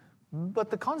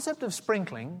 But the concept of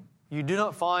sprinkling, you do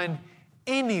not find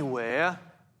anywhere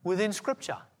within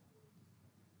Scripture.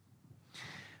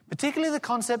 Particularly the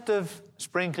concept of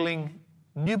sprinkling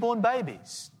newborn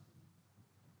babies.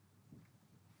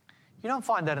 You don't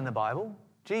find that in the Bible.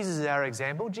 Jesus is our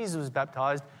example. Jesus was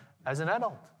baptized as an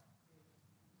adult.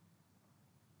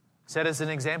 Set as an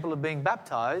example of being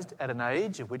baptized at an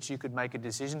age at which you could make a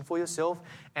decision for yourself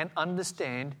and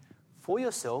understand for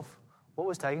yourself what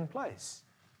was taking place.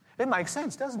 It makes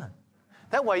sense, doesn't it?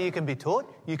 That way you can be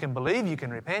taught, you can believe, you can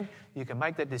repent, you can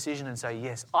make that decision and say,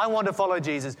 yes, I want to follow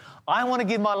Jesus. I want to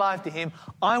give my life to Him.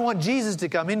 I want Jesus to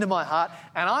come into my heart,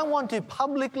 and I want to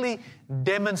publicly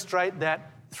demonstrate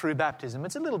that through baptism.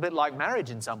 It's a little bit like marriage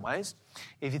in some ways.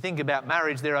 If you think about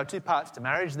marriage, there are two parts to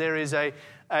marriage. There is a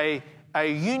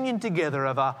union together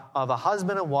of a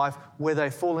husband and wife where they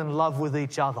fall in love with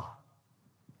each other.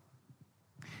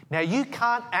 Now, you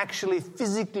can't actually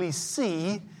physically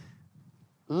see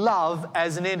love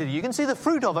as an entity. You can see the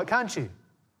fruit of it, can't you?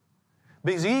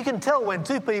 Because you can tell when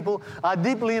two people are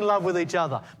deeply in love with each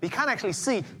other. But you can't actually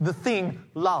see the thing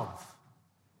love.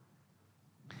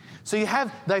 So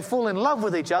they fall in love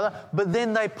with each other, but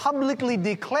then they publicly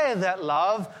declare that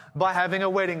love by having a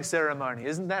wedding ceremony.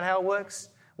 Isn't that how it works?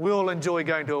 We all enjoy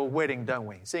going to a wedding, don't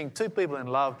we? Seeing two people in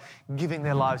love, giving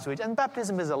their lives to each other. And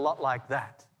baptism is a lot like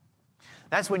that.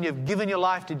 That's when you've given your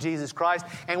life to Jesus Christ,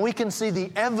 and we can see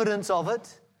the evidence of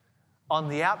it on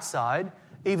the outside,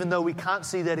 even though we can't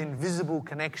see that invisible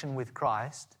connection with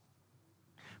Christ.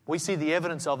 We see the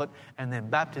evidence of it, and then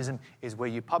baptism is where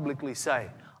you publicly say,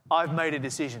 I've made a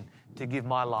decision to give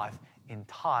my life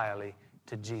entirely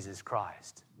to Jesus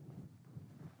Christ.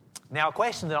 Now, a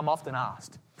question that I'm often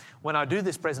asked when I do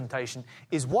this presentation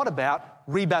is, what about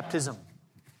rebaptism?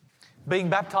 Being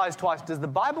baptized twice. Does the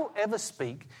Bible ever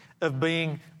speak of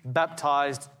being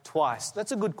baptized twice?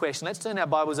 That's a good question. Let's turn our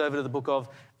Bibles over to the book of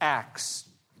Acts.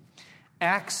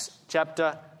 Acts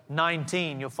chapter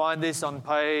 19. You'll find this on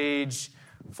page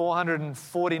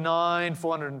 449,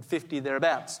 450,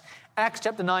 thereabouts. Acts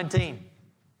chapter 19.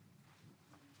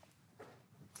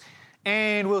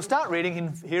 And we'll start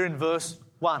reading here in verse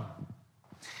 1.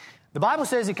 The Bible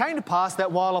says, it came to pass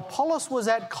that while Apollos was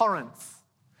at Corinth,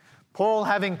 Paul,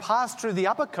 having passed through the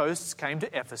upper coasts, came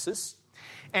to Ephesus,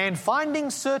 and finding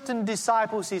certain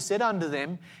disciples, he said unto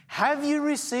them, have you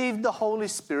received the Holy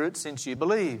Spirit since you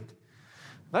believed?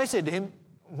 They said to him,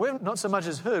 we've not so much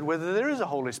as heard whether there is a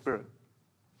Holy Spirit.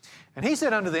 And he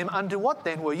said unto them, unto what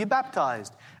then were you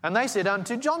baptized? And they said,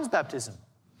 unto John's baptism.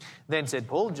 Then said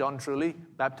Paul, John truly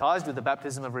baptized with the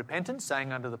baptism of repentance,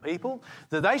 saying unto the people,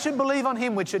 that they should believe on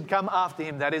him which should come after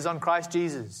him, that is, on Christ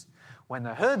Jesus. When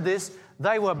they heard this,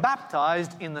 they were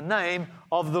baptized in the name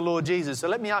of the Lord Jesus. So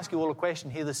let me ask you all a question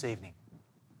here this evening.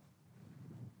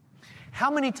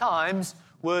 How many times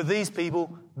were these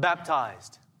people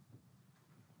baptized?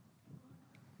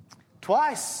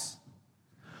 Twice.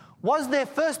 Was their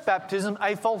first baptism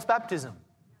a false baptism?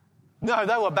 No,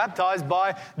 they were baptized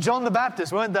by John the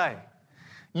Baptist, weren't they?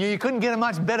 You couldn't get a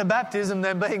much better baptism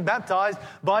than being baptized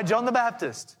by John the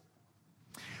Baptist.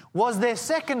 Was their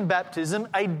second baptism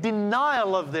a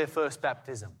denial of their first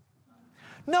baptism?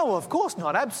 No, of course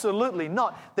not. Absolutely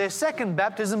not. Their second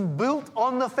baptism built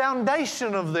on the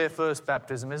foundation of their first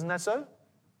baptism. Isn't that so?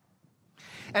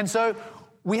 And so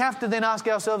we have to then ask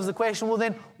ourselves the question, well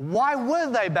then, why were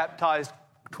they baptized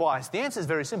twice? The answer is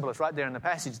very simple. It's right there in the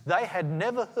passage. They had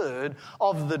never heard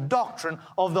of the doctrine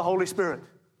of the Holy Spirit.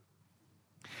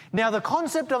 Now, the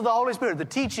concept of the Holy Spirit, the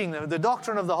teaching, the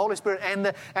doctrine of the Holy Spirit,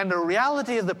 and the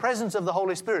reality of the presence of the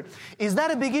Holy Spirit, is that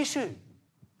a big issue?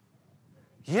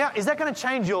 Yeah. Is that going to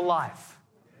change your life?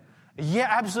 Yeah,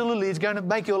 absolutely. It's going to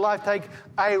make your life take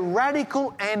a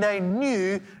radical and a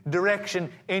new direction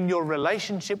in your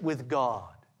relationship with God.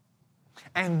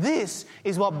 And this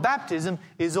is what baptism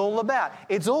is all about.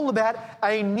 It's all about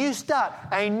a new start,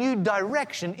 a new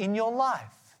direction in your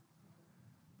life.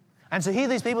 And so here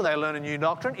these people, they learn a new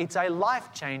doctrine. It's a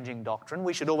life-changing doctrine.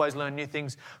 We should always learn new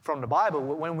things from the Bible.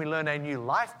 But when we learn a new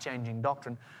life-changing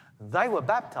doctrine, they were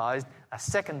baptized a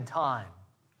second time.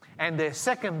 And their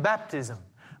second baptism,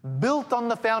 built on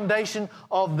the foundation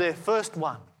of their first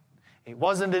one. It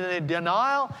wasn't in a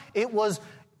denial. It was,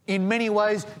 in many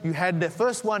ways, you had the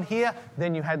first one here,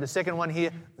 then you had the second one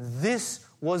here. This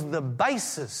was the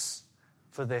basis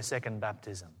for their second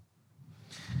baptism.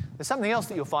 There's something else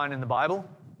that you'll find in the Bible.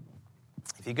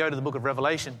 If you go to the book of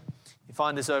Revelation, you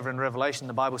find this over in Revelation.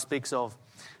 The Bible speaks of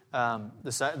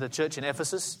the church in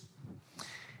Ephesus.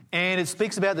 And it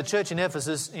speaks about the church in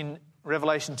Ephesus in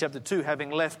Revelation chapter 2 having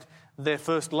left their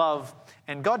first love.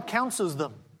 And God counsels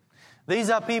them. These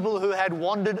are people who had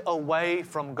wandered away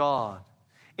from God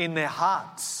in their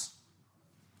hearts.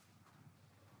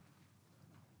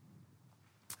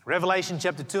 Revelation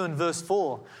chapter 2 and verse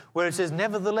 4, where it says,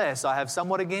 "Nevertheless, I have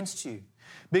somewhat against you,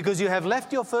 because you have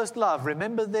left your first love.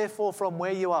 Remember therefore from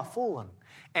where you are fallen,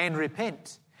 and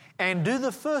repent, and do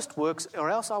the first works, or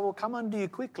else I will come unto you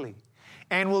quickly,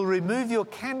 and will remove your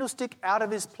candlestick out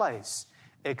of his place,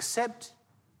 except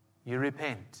you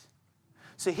repent."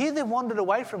 So here they've wandered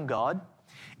away from God,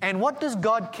 and what does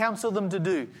God counsel them to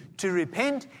do? To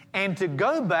repent and to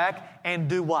go back and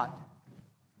do what?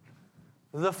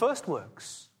 The first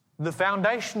works, the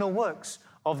foundational works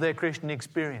of their Christian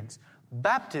experience.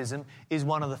 Baptism is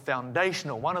one of the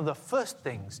foundational, one of the first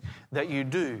things that you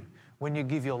do when you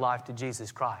give your life to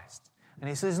Jesus Christ. And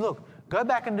he says, look, go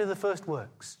back and do the first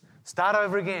works. Start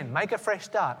over again. Make a fresh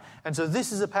start. And so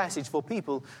this is a passage for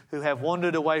people who have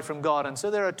wandered away from God. And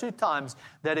so there are two times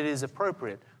that it is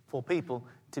appropriate for people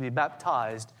to be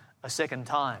baptized a second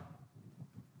time.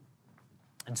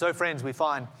 And so, friends, we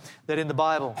find that in the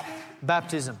Bible,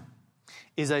 baptism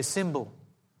is a symbol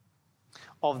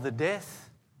of the death,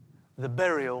 the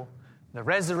burial, the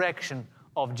resurrection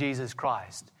of Jesus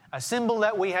Christ. A symbol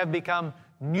that we have become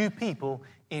new people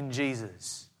in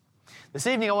Jesus. This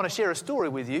evening I want to share a story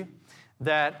with you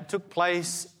that took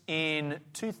place in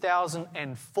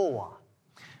 2004.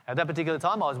 At that particular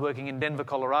time I was working in Denver,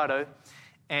 Colorado,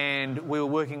 and we were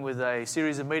working with a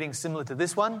series of meetings similar to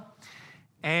this one.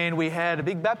 And we had a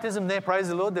big baptism there, praise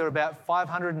the Lord. There were about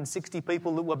 560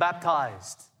 people that were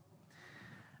baptized.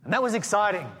 And that was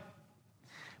exciting.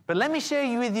 But let me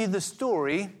share with you the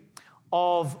story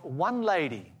of one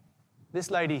lady. This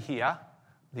lady here,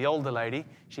 the older lady,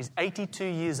 she's 82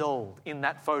 years old in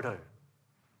that photo.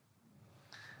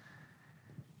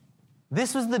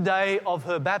 This was the day of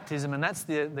her baptism, and that's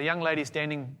the young lady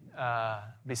standing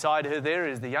beside her there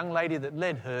is the young lady that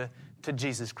led her to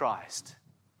Jesus Christ.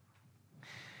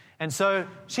 And so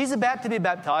she's about to be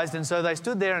baptized, and so they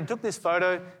stood there and took this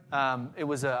photo. It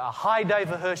was a high day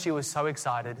for her. She was so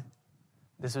excited.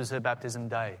 This was her baptism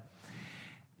day.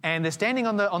 And they're standing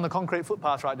on the concrete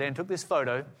footpath right there and took this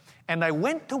photo, and they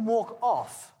went to walk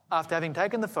off after having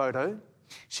taken the photo.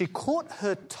 She caught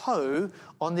her toe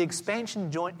on the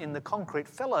expansion joint in the concrete,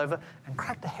 fell over and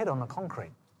cracked her head on the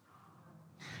concrete.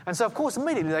 And so, of course,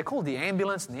 immediately they called the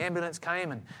ambulance, and the ambulance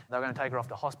came, and they were going to take her off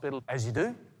to hospital, as you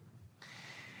do.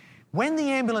 When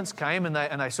the ambulance came and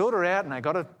they sorted her out and they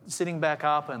got her sitting back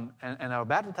up and they were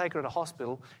about to take her to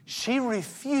hospital, she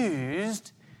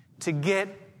refused to get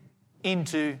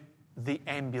into the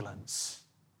ambulance.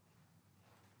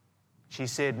 She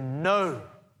said, "No,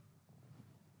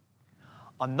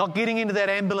 I'm not getting into that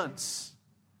ambulance."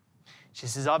 She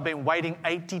says, "I've been waiting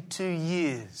 82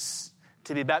 years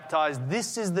to be baptized.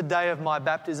 This is the day of my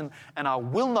baptism, and I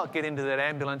will not get into that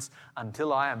ambulance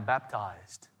until I am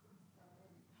baptized."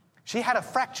 She had a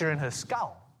fracture in her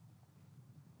skull.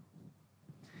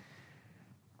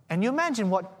 And you imagine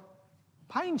what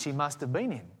pain she must have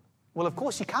been in. Well, of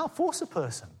course, you can't force a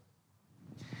person.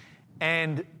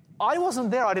 And I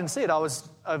wasn't there. I didn't see it. I was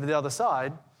over the other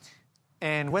side.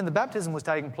 And when the baptism was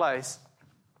taking place,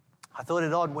 I thought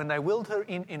it odd when they wheeled her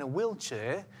in a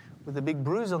wheelchair with a big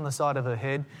bruise on the side of her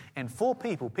head, and 4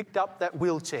 people picked up that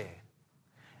wheelchair.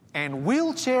 And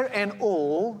wheelchair and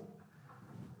all,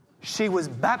 she was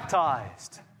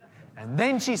baptized. And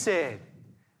then she said,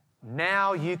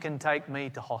 "Now you can take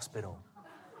me to hospital."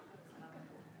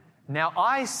 Now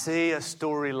I see a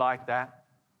story like that,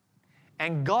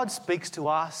 and God speaks to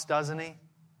us, doesn't he?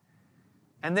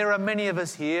 And there are many of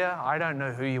us here, I don't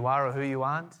know who you are or who you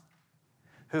aren't,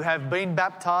 who have been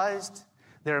baptized.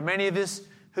 There are many of us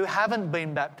who haven't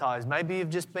been baptized. Maybe you've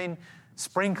just been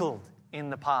sprinkled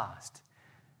in the past.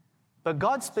 But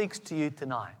God speaks to you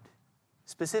tonight,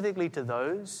 specifically to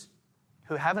those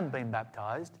who haven't been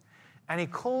baptized, and he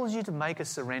calls you to make a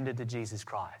surrender to Jesus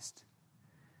Christ.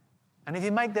 And if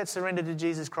you make that surrender to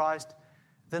Jesus Christ,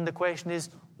 then the question is,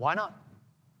 why not?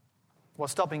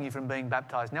 What's stopping you from being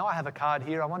baptized? Now I have a card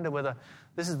here. I wonder whether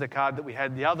this is the card that we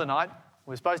had the other night.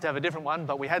 We were supposed to have a different one,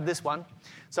 but we had this one.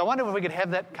 So I wonder if we could have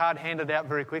that card handed out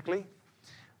very quickly.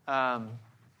 And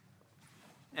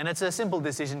it's a simple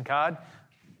decision card.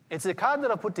 It's a card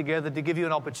that I put together to give you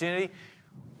an opportunity.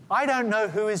 I don't know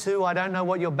who is who. I don't know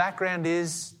what your background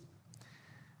is.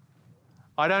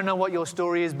 I don't know what your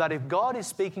story is, but if God is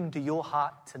speaking to your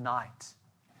heart tonight,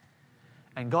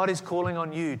 and God is calling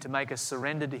on you to make a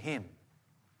surrender to Him,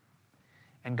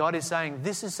 and God is saying,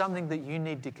 this is something that you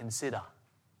need to consider,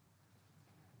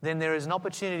 then there is an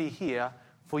opportunity here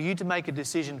for you to make a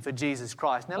decision for Jesus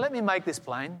Christ. Now, let me make this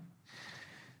plain.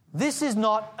 This is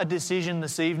not a decision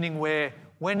this evening where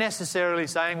we're necessarily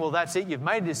saying, well, that's it, you've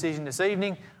made a decision this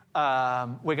evening,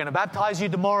 we're going to baptize you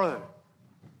tomorrow.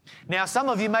 Now, some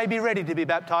of you may be ready to be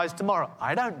baptized tomorrow.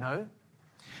 I don't know.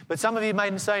 But some of you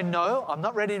may say, no, I'm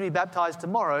not ready to be baptized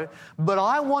tomorrow, but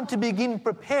I want to begin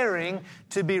preparing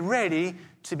to be ready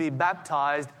to be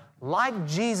baptized like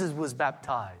Jesus was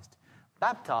baptized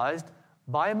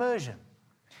by immersion.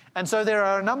 And so there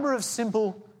are a number of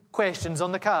simple questions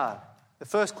on the card. The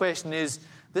first question is,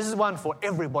 this is one for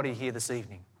everybody here this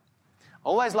evening. I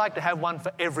always like to have one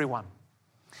for everyone.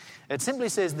 It simply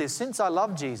says this: since I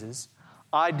love Jesus,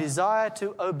 I desire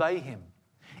to obey Him.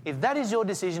 If that is your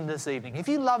decision this evening, if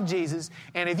you love Jesus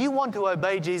and if you want to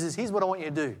obey Jesus, here's what I want you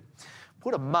to do.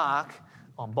 Put a mark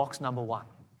on box number 1.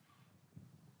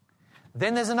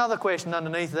 Then there's another question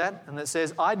underneath that, and it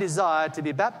says, I desire to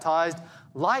be baptized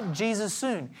like Jesus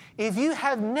soon. If you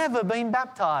have never been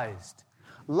baptized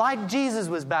like Jesus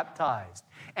was baptized,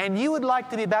 and you would like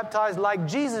to be baptized like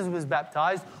Jesus was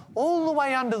baptized, all the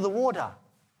way under the water,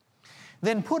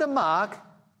 then put a mark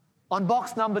on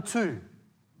box number 2.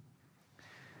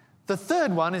 The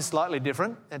third one is slightly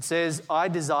different. It says, I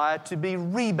desire to be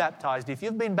re-baptized. If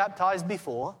you've been baptized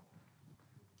before,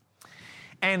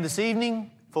 and this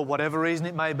evening, for whatever reason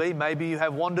it may be, maybe you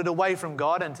have wandered away from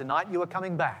God and tonight you are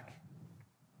coming back.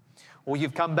 Or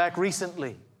you've come back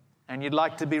recently and you'd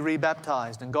like to be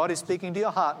re-baptized, and God is speaking to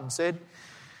your heart and said,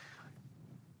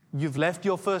 you've left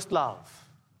your first love,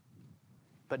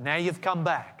 but now you've come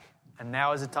back, and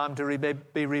now is the time to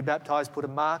be re-baptized. Put a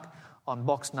mark on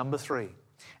box number 3.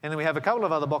 And then we have a couple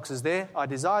of other boxes there. I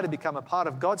desire to become a part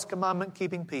of God's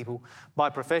commandment-keeping people by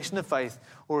profession of faith.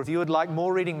 Or if you would like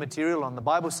more reading material on the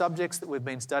Bible subjects that we've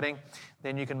been studying,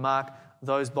 then you can mark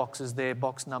those boxes there,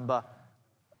 box number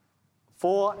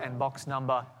 4 and box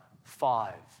number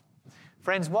 5.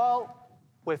 Friends, while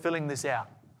we're filling this out,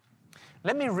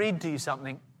 let me read to you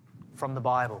something from the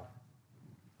Bible.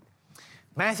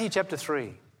 Matthew chapter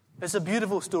 3. It's a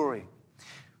beautiful story.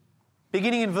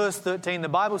 Beginning in verse 13, the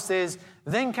Bible says,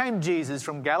 Then came Jesus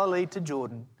from Galilee to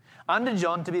Jordan, under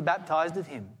John to be baptized of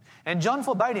him. And John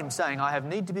forbade him, saying, I have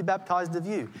need to be baptized of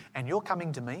you, and you're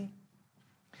coming to me?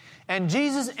 And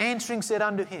Jesus answering said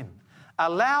unto him,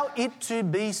 Allow it to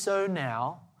be so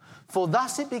now, for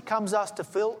thus it becomes us to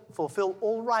fulfill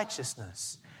all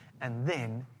righteousness. And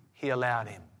then he allowed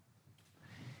him.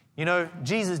 You know,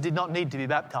 Jesus did not need to be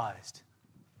baptized.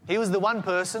 He was the one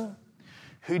person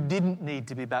who didn't need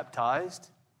to be baptized.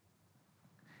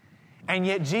 And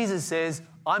yet Jesus says,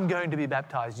 I'm going to be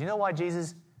baptized. You know why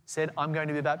Jesus said, I'm going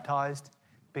to be baptized?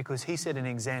 Because he set an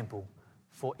example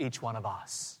for each one of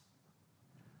us.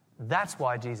 That's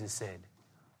why Jesus said,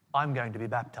 I'm going to be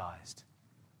baptized.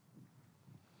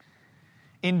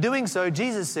 In doing so,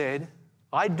 Jesus said,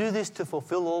 I do this to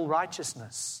fulfill all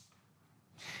righteousness.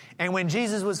 And when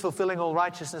Jesus was fulfilling all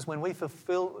righteousness, when we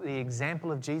fulfill the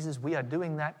example of Jesus, we are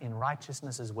doing that in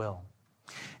righteousness as well.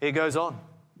 It goes on.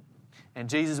 And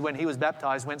Jesus, when he was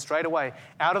baptized, went straight away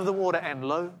out of the water, and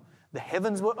lo, the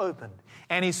heavens were opened.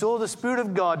 And he saw the Spirit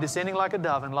of God descending like a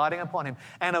dove and lighting upon him.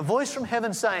 And a voice from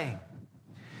heaven saying,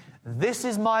 This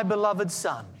is my beloved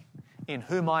Son, in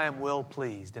whom I am well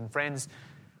pleased. And friends,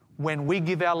 when we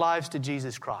give our lives to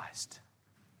Jesus Christ,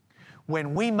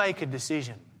 when we make a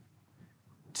decision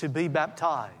to be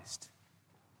baptized,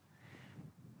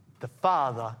 the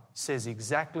Father says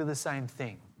exactly the same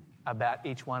thing about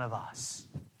each one of us.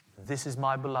 This is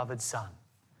my beloved Son.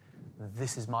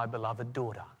 This is my beloved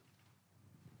daughter.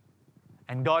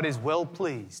 And God is well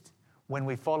pleased when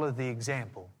we follow the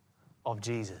example of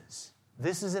Jesus.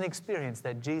 This is an experience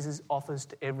that Jesus offers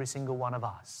to every single one of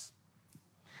us.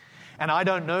 And I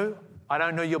don't know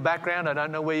your background. I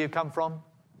don't know where you come from.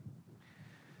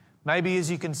 Maybe as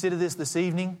you consider this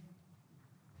evening,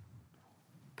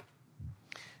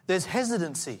 there's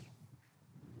hesitancy.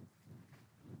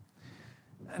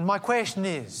 And my question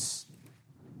is,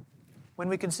 when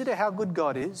we consider how good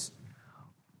God is,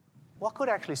 what could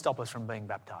actually stop us from being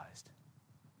baptized?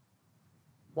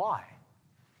 Why?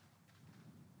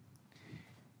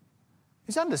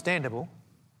 It's understandable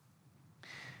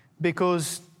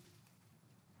because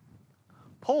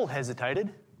Paul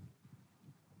hesitated.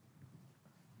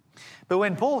 But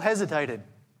when Paul hesitated,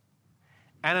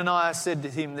 Ananias said to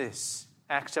him this,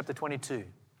 Acts chapter 22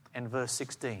 and verse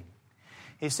 16.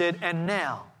 He said, "And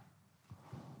now,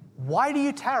 why do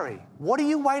you tarry? What are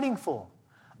you waiting for?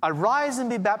 Arise and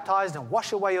be baptized and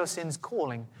wash away your sins,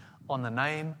 calling on the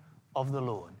name of the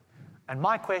Lord." And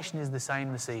my question is the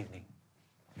same this evening.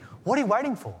 What are you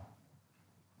waiting for?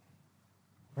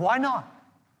 Why not?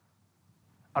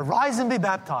 Arise and be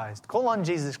baptized. Call on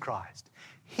Jesus Christ.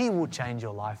 He will change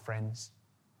your life, friends.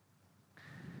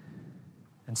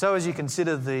 And so as you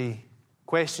consider the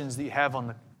questions that you have on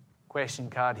the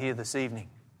question card here this evening,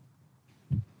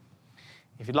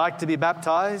 if you'd like to be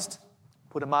baptized,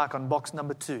 put a mark on box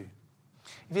number 2.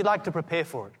 If you'd like to prepare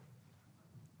for it,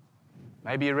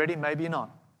 maybe you're ready, maybe you're not.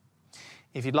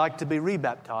 If you'd like to be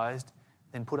rebaptized,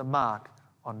 then put a mark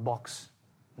on box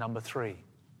number 3.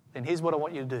 Then here's what I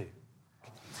want you to do.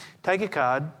 Take a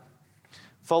card,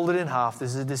 fold it in half. This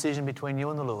is a decision between you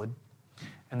and the Lord.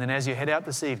 And then as you head out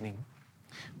this evening,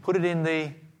 put it in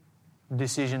the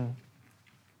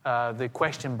the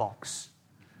question box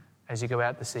as you go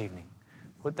out this evening.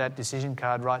 Put that decision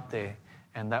card right there,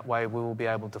 and that way we will be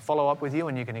able to follow up with you,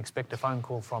 and you can expect a phone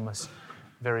call from us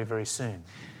very, very soon.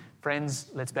 Friends,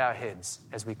 let's bow our heads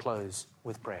as we close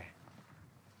with prayer.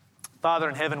 Father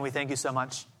in heaven, we thank you so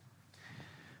much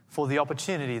for the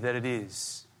opportunity that it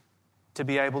is to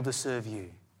be able to serve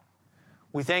you.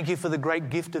 We thank you for the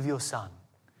great gift of your Son.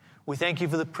 We thank you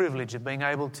for the privilege of being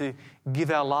able to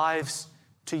give our lives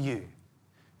to you,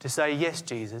 to say, "Yes,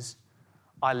 Jesus,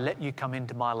 I let you come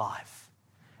into my life."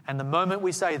 And the moment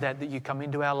we say that you come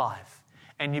into our life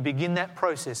and you begin that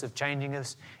process of changing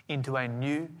us into a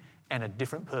new and a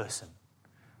different person.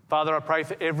 Father, I pray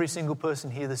for every single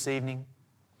person here this evening.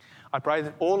 I pray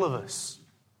that all of us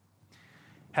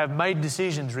have made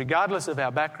decisions, regardless of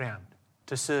our background,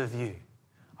 to serve you.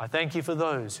 I thank you for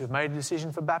those who have made a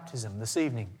decision for baptism this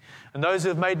evening and those who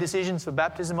have made decisions for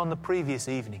baptism on the previous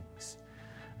evenings.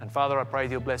 And Father, I pray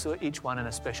that you'll bless each one in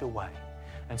a special way.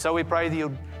 And so we pray that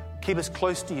you'll keep us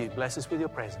close to you. Bless us with your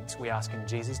presence. We ask in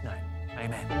Jesus' name.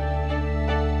 Amen.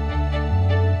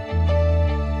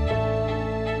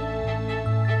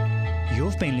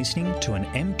 You've been listening to an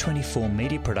M24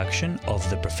 media production of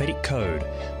The Prophetic Code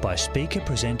by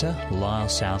speaker-presenter Lyle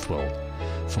Southwell.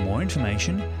 For more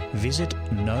information, visit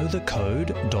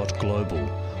knowthecode.global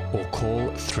or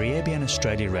call 3ABN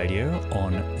Australia Radio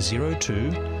on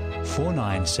 02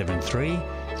 4973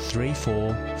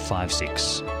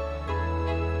 3456.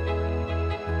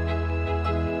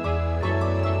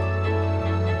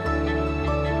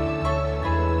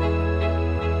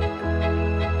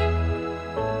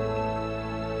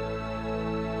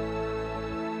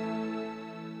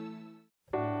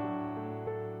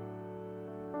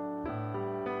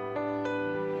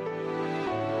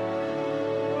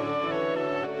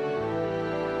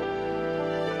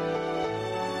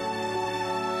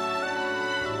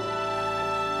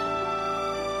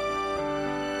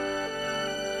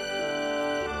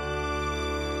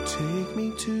 Take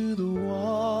me to the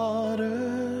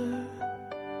water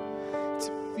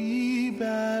to be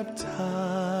baptized.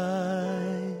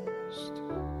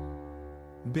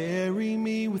 Bury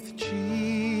me with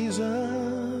Jesus,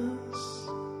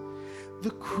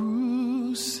 the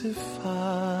crucified.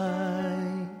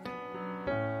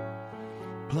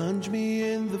 Plunge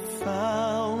me in the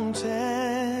fountain,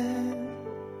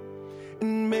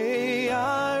 and may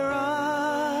I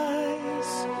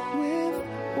rise with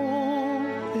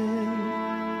open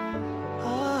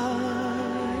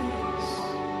eyes.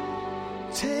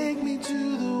 Take me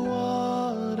to the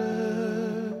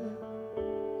water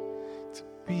to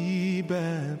be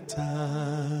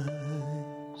baptized.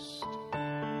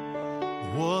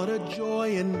 What a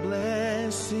joy and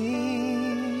blessing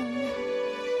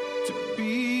to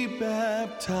be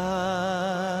baptized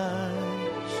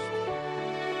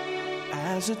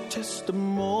as a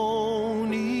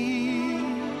testimony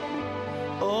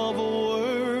of a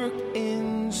work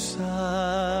inside.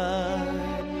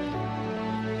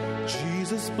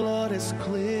 Jesus' blood has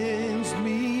cleansed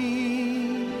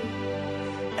me,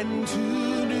 and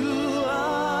to new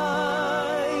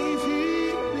life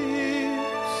He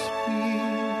lifts me.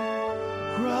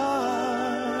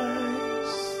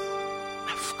 Rise,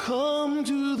 I've come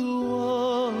to the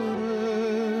water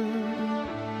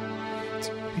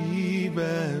to be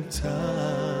baptized.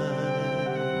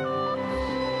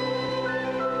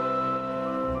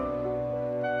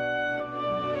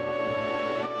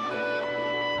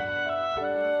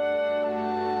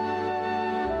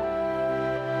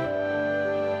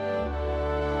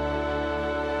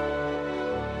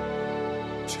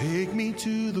 Take me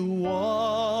to the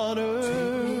water,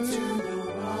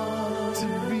 to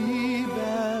be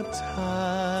baptized.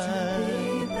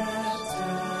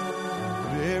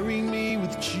 Bury me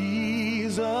with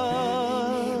Jesus,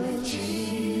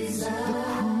 the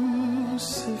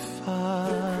crucified.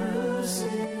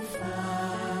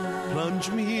 Plunge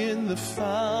me in the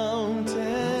fountain,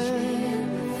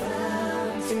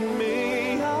 and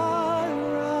may I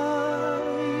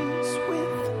rise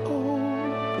with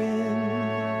open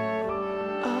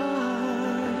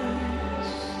eyes.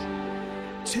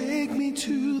 Take me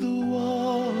to the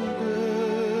water,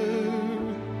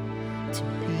 to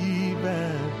be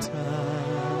baptized.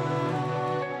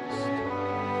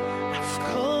 I've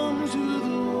come to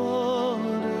the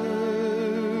water,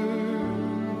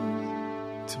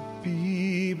 to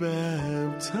be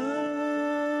baptized.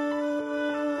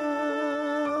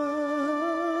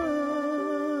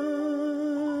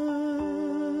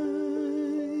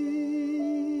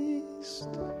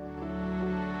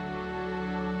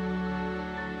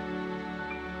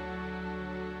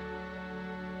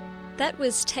 That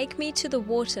was Take Me to the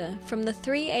Water from the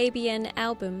 3ABN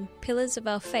album Pillars of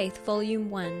Our Faith Volume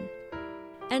 1.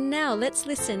 And now let's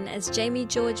listen as Jamie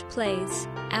George plays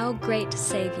Our Great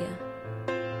Saviour.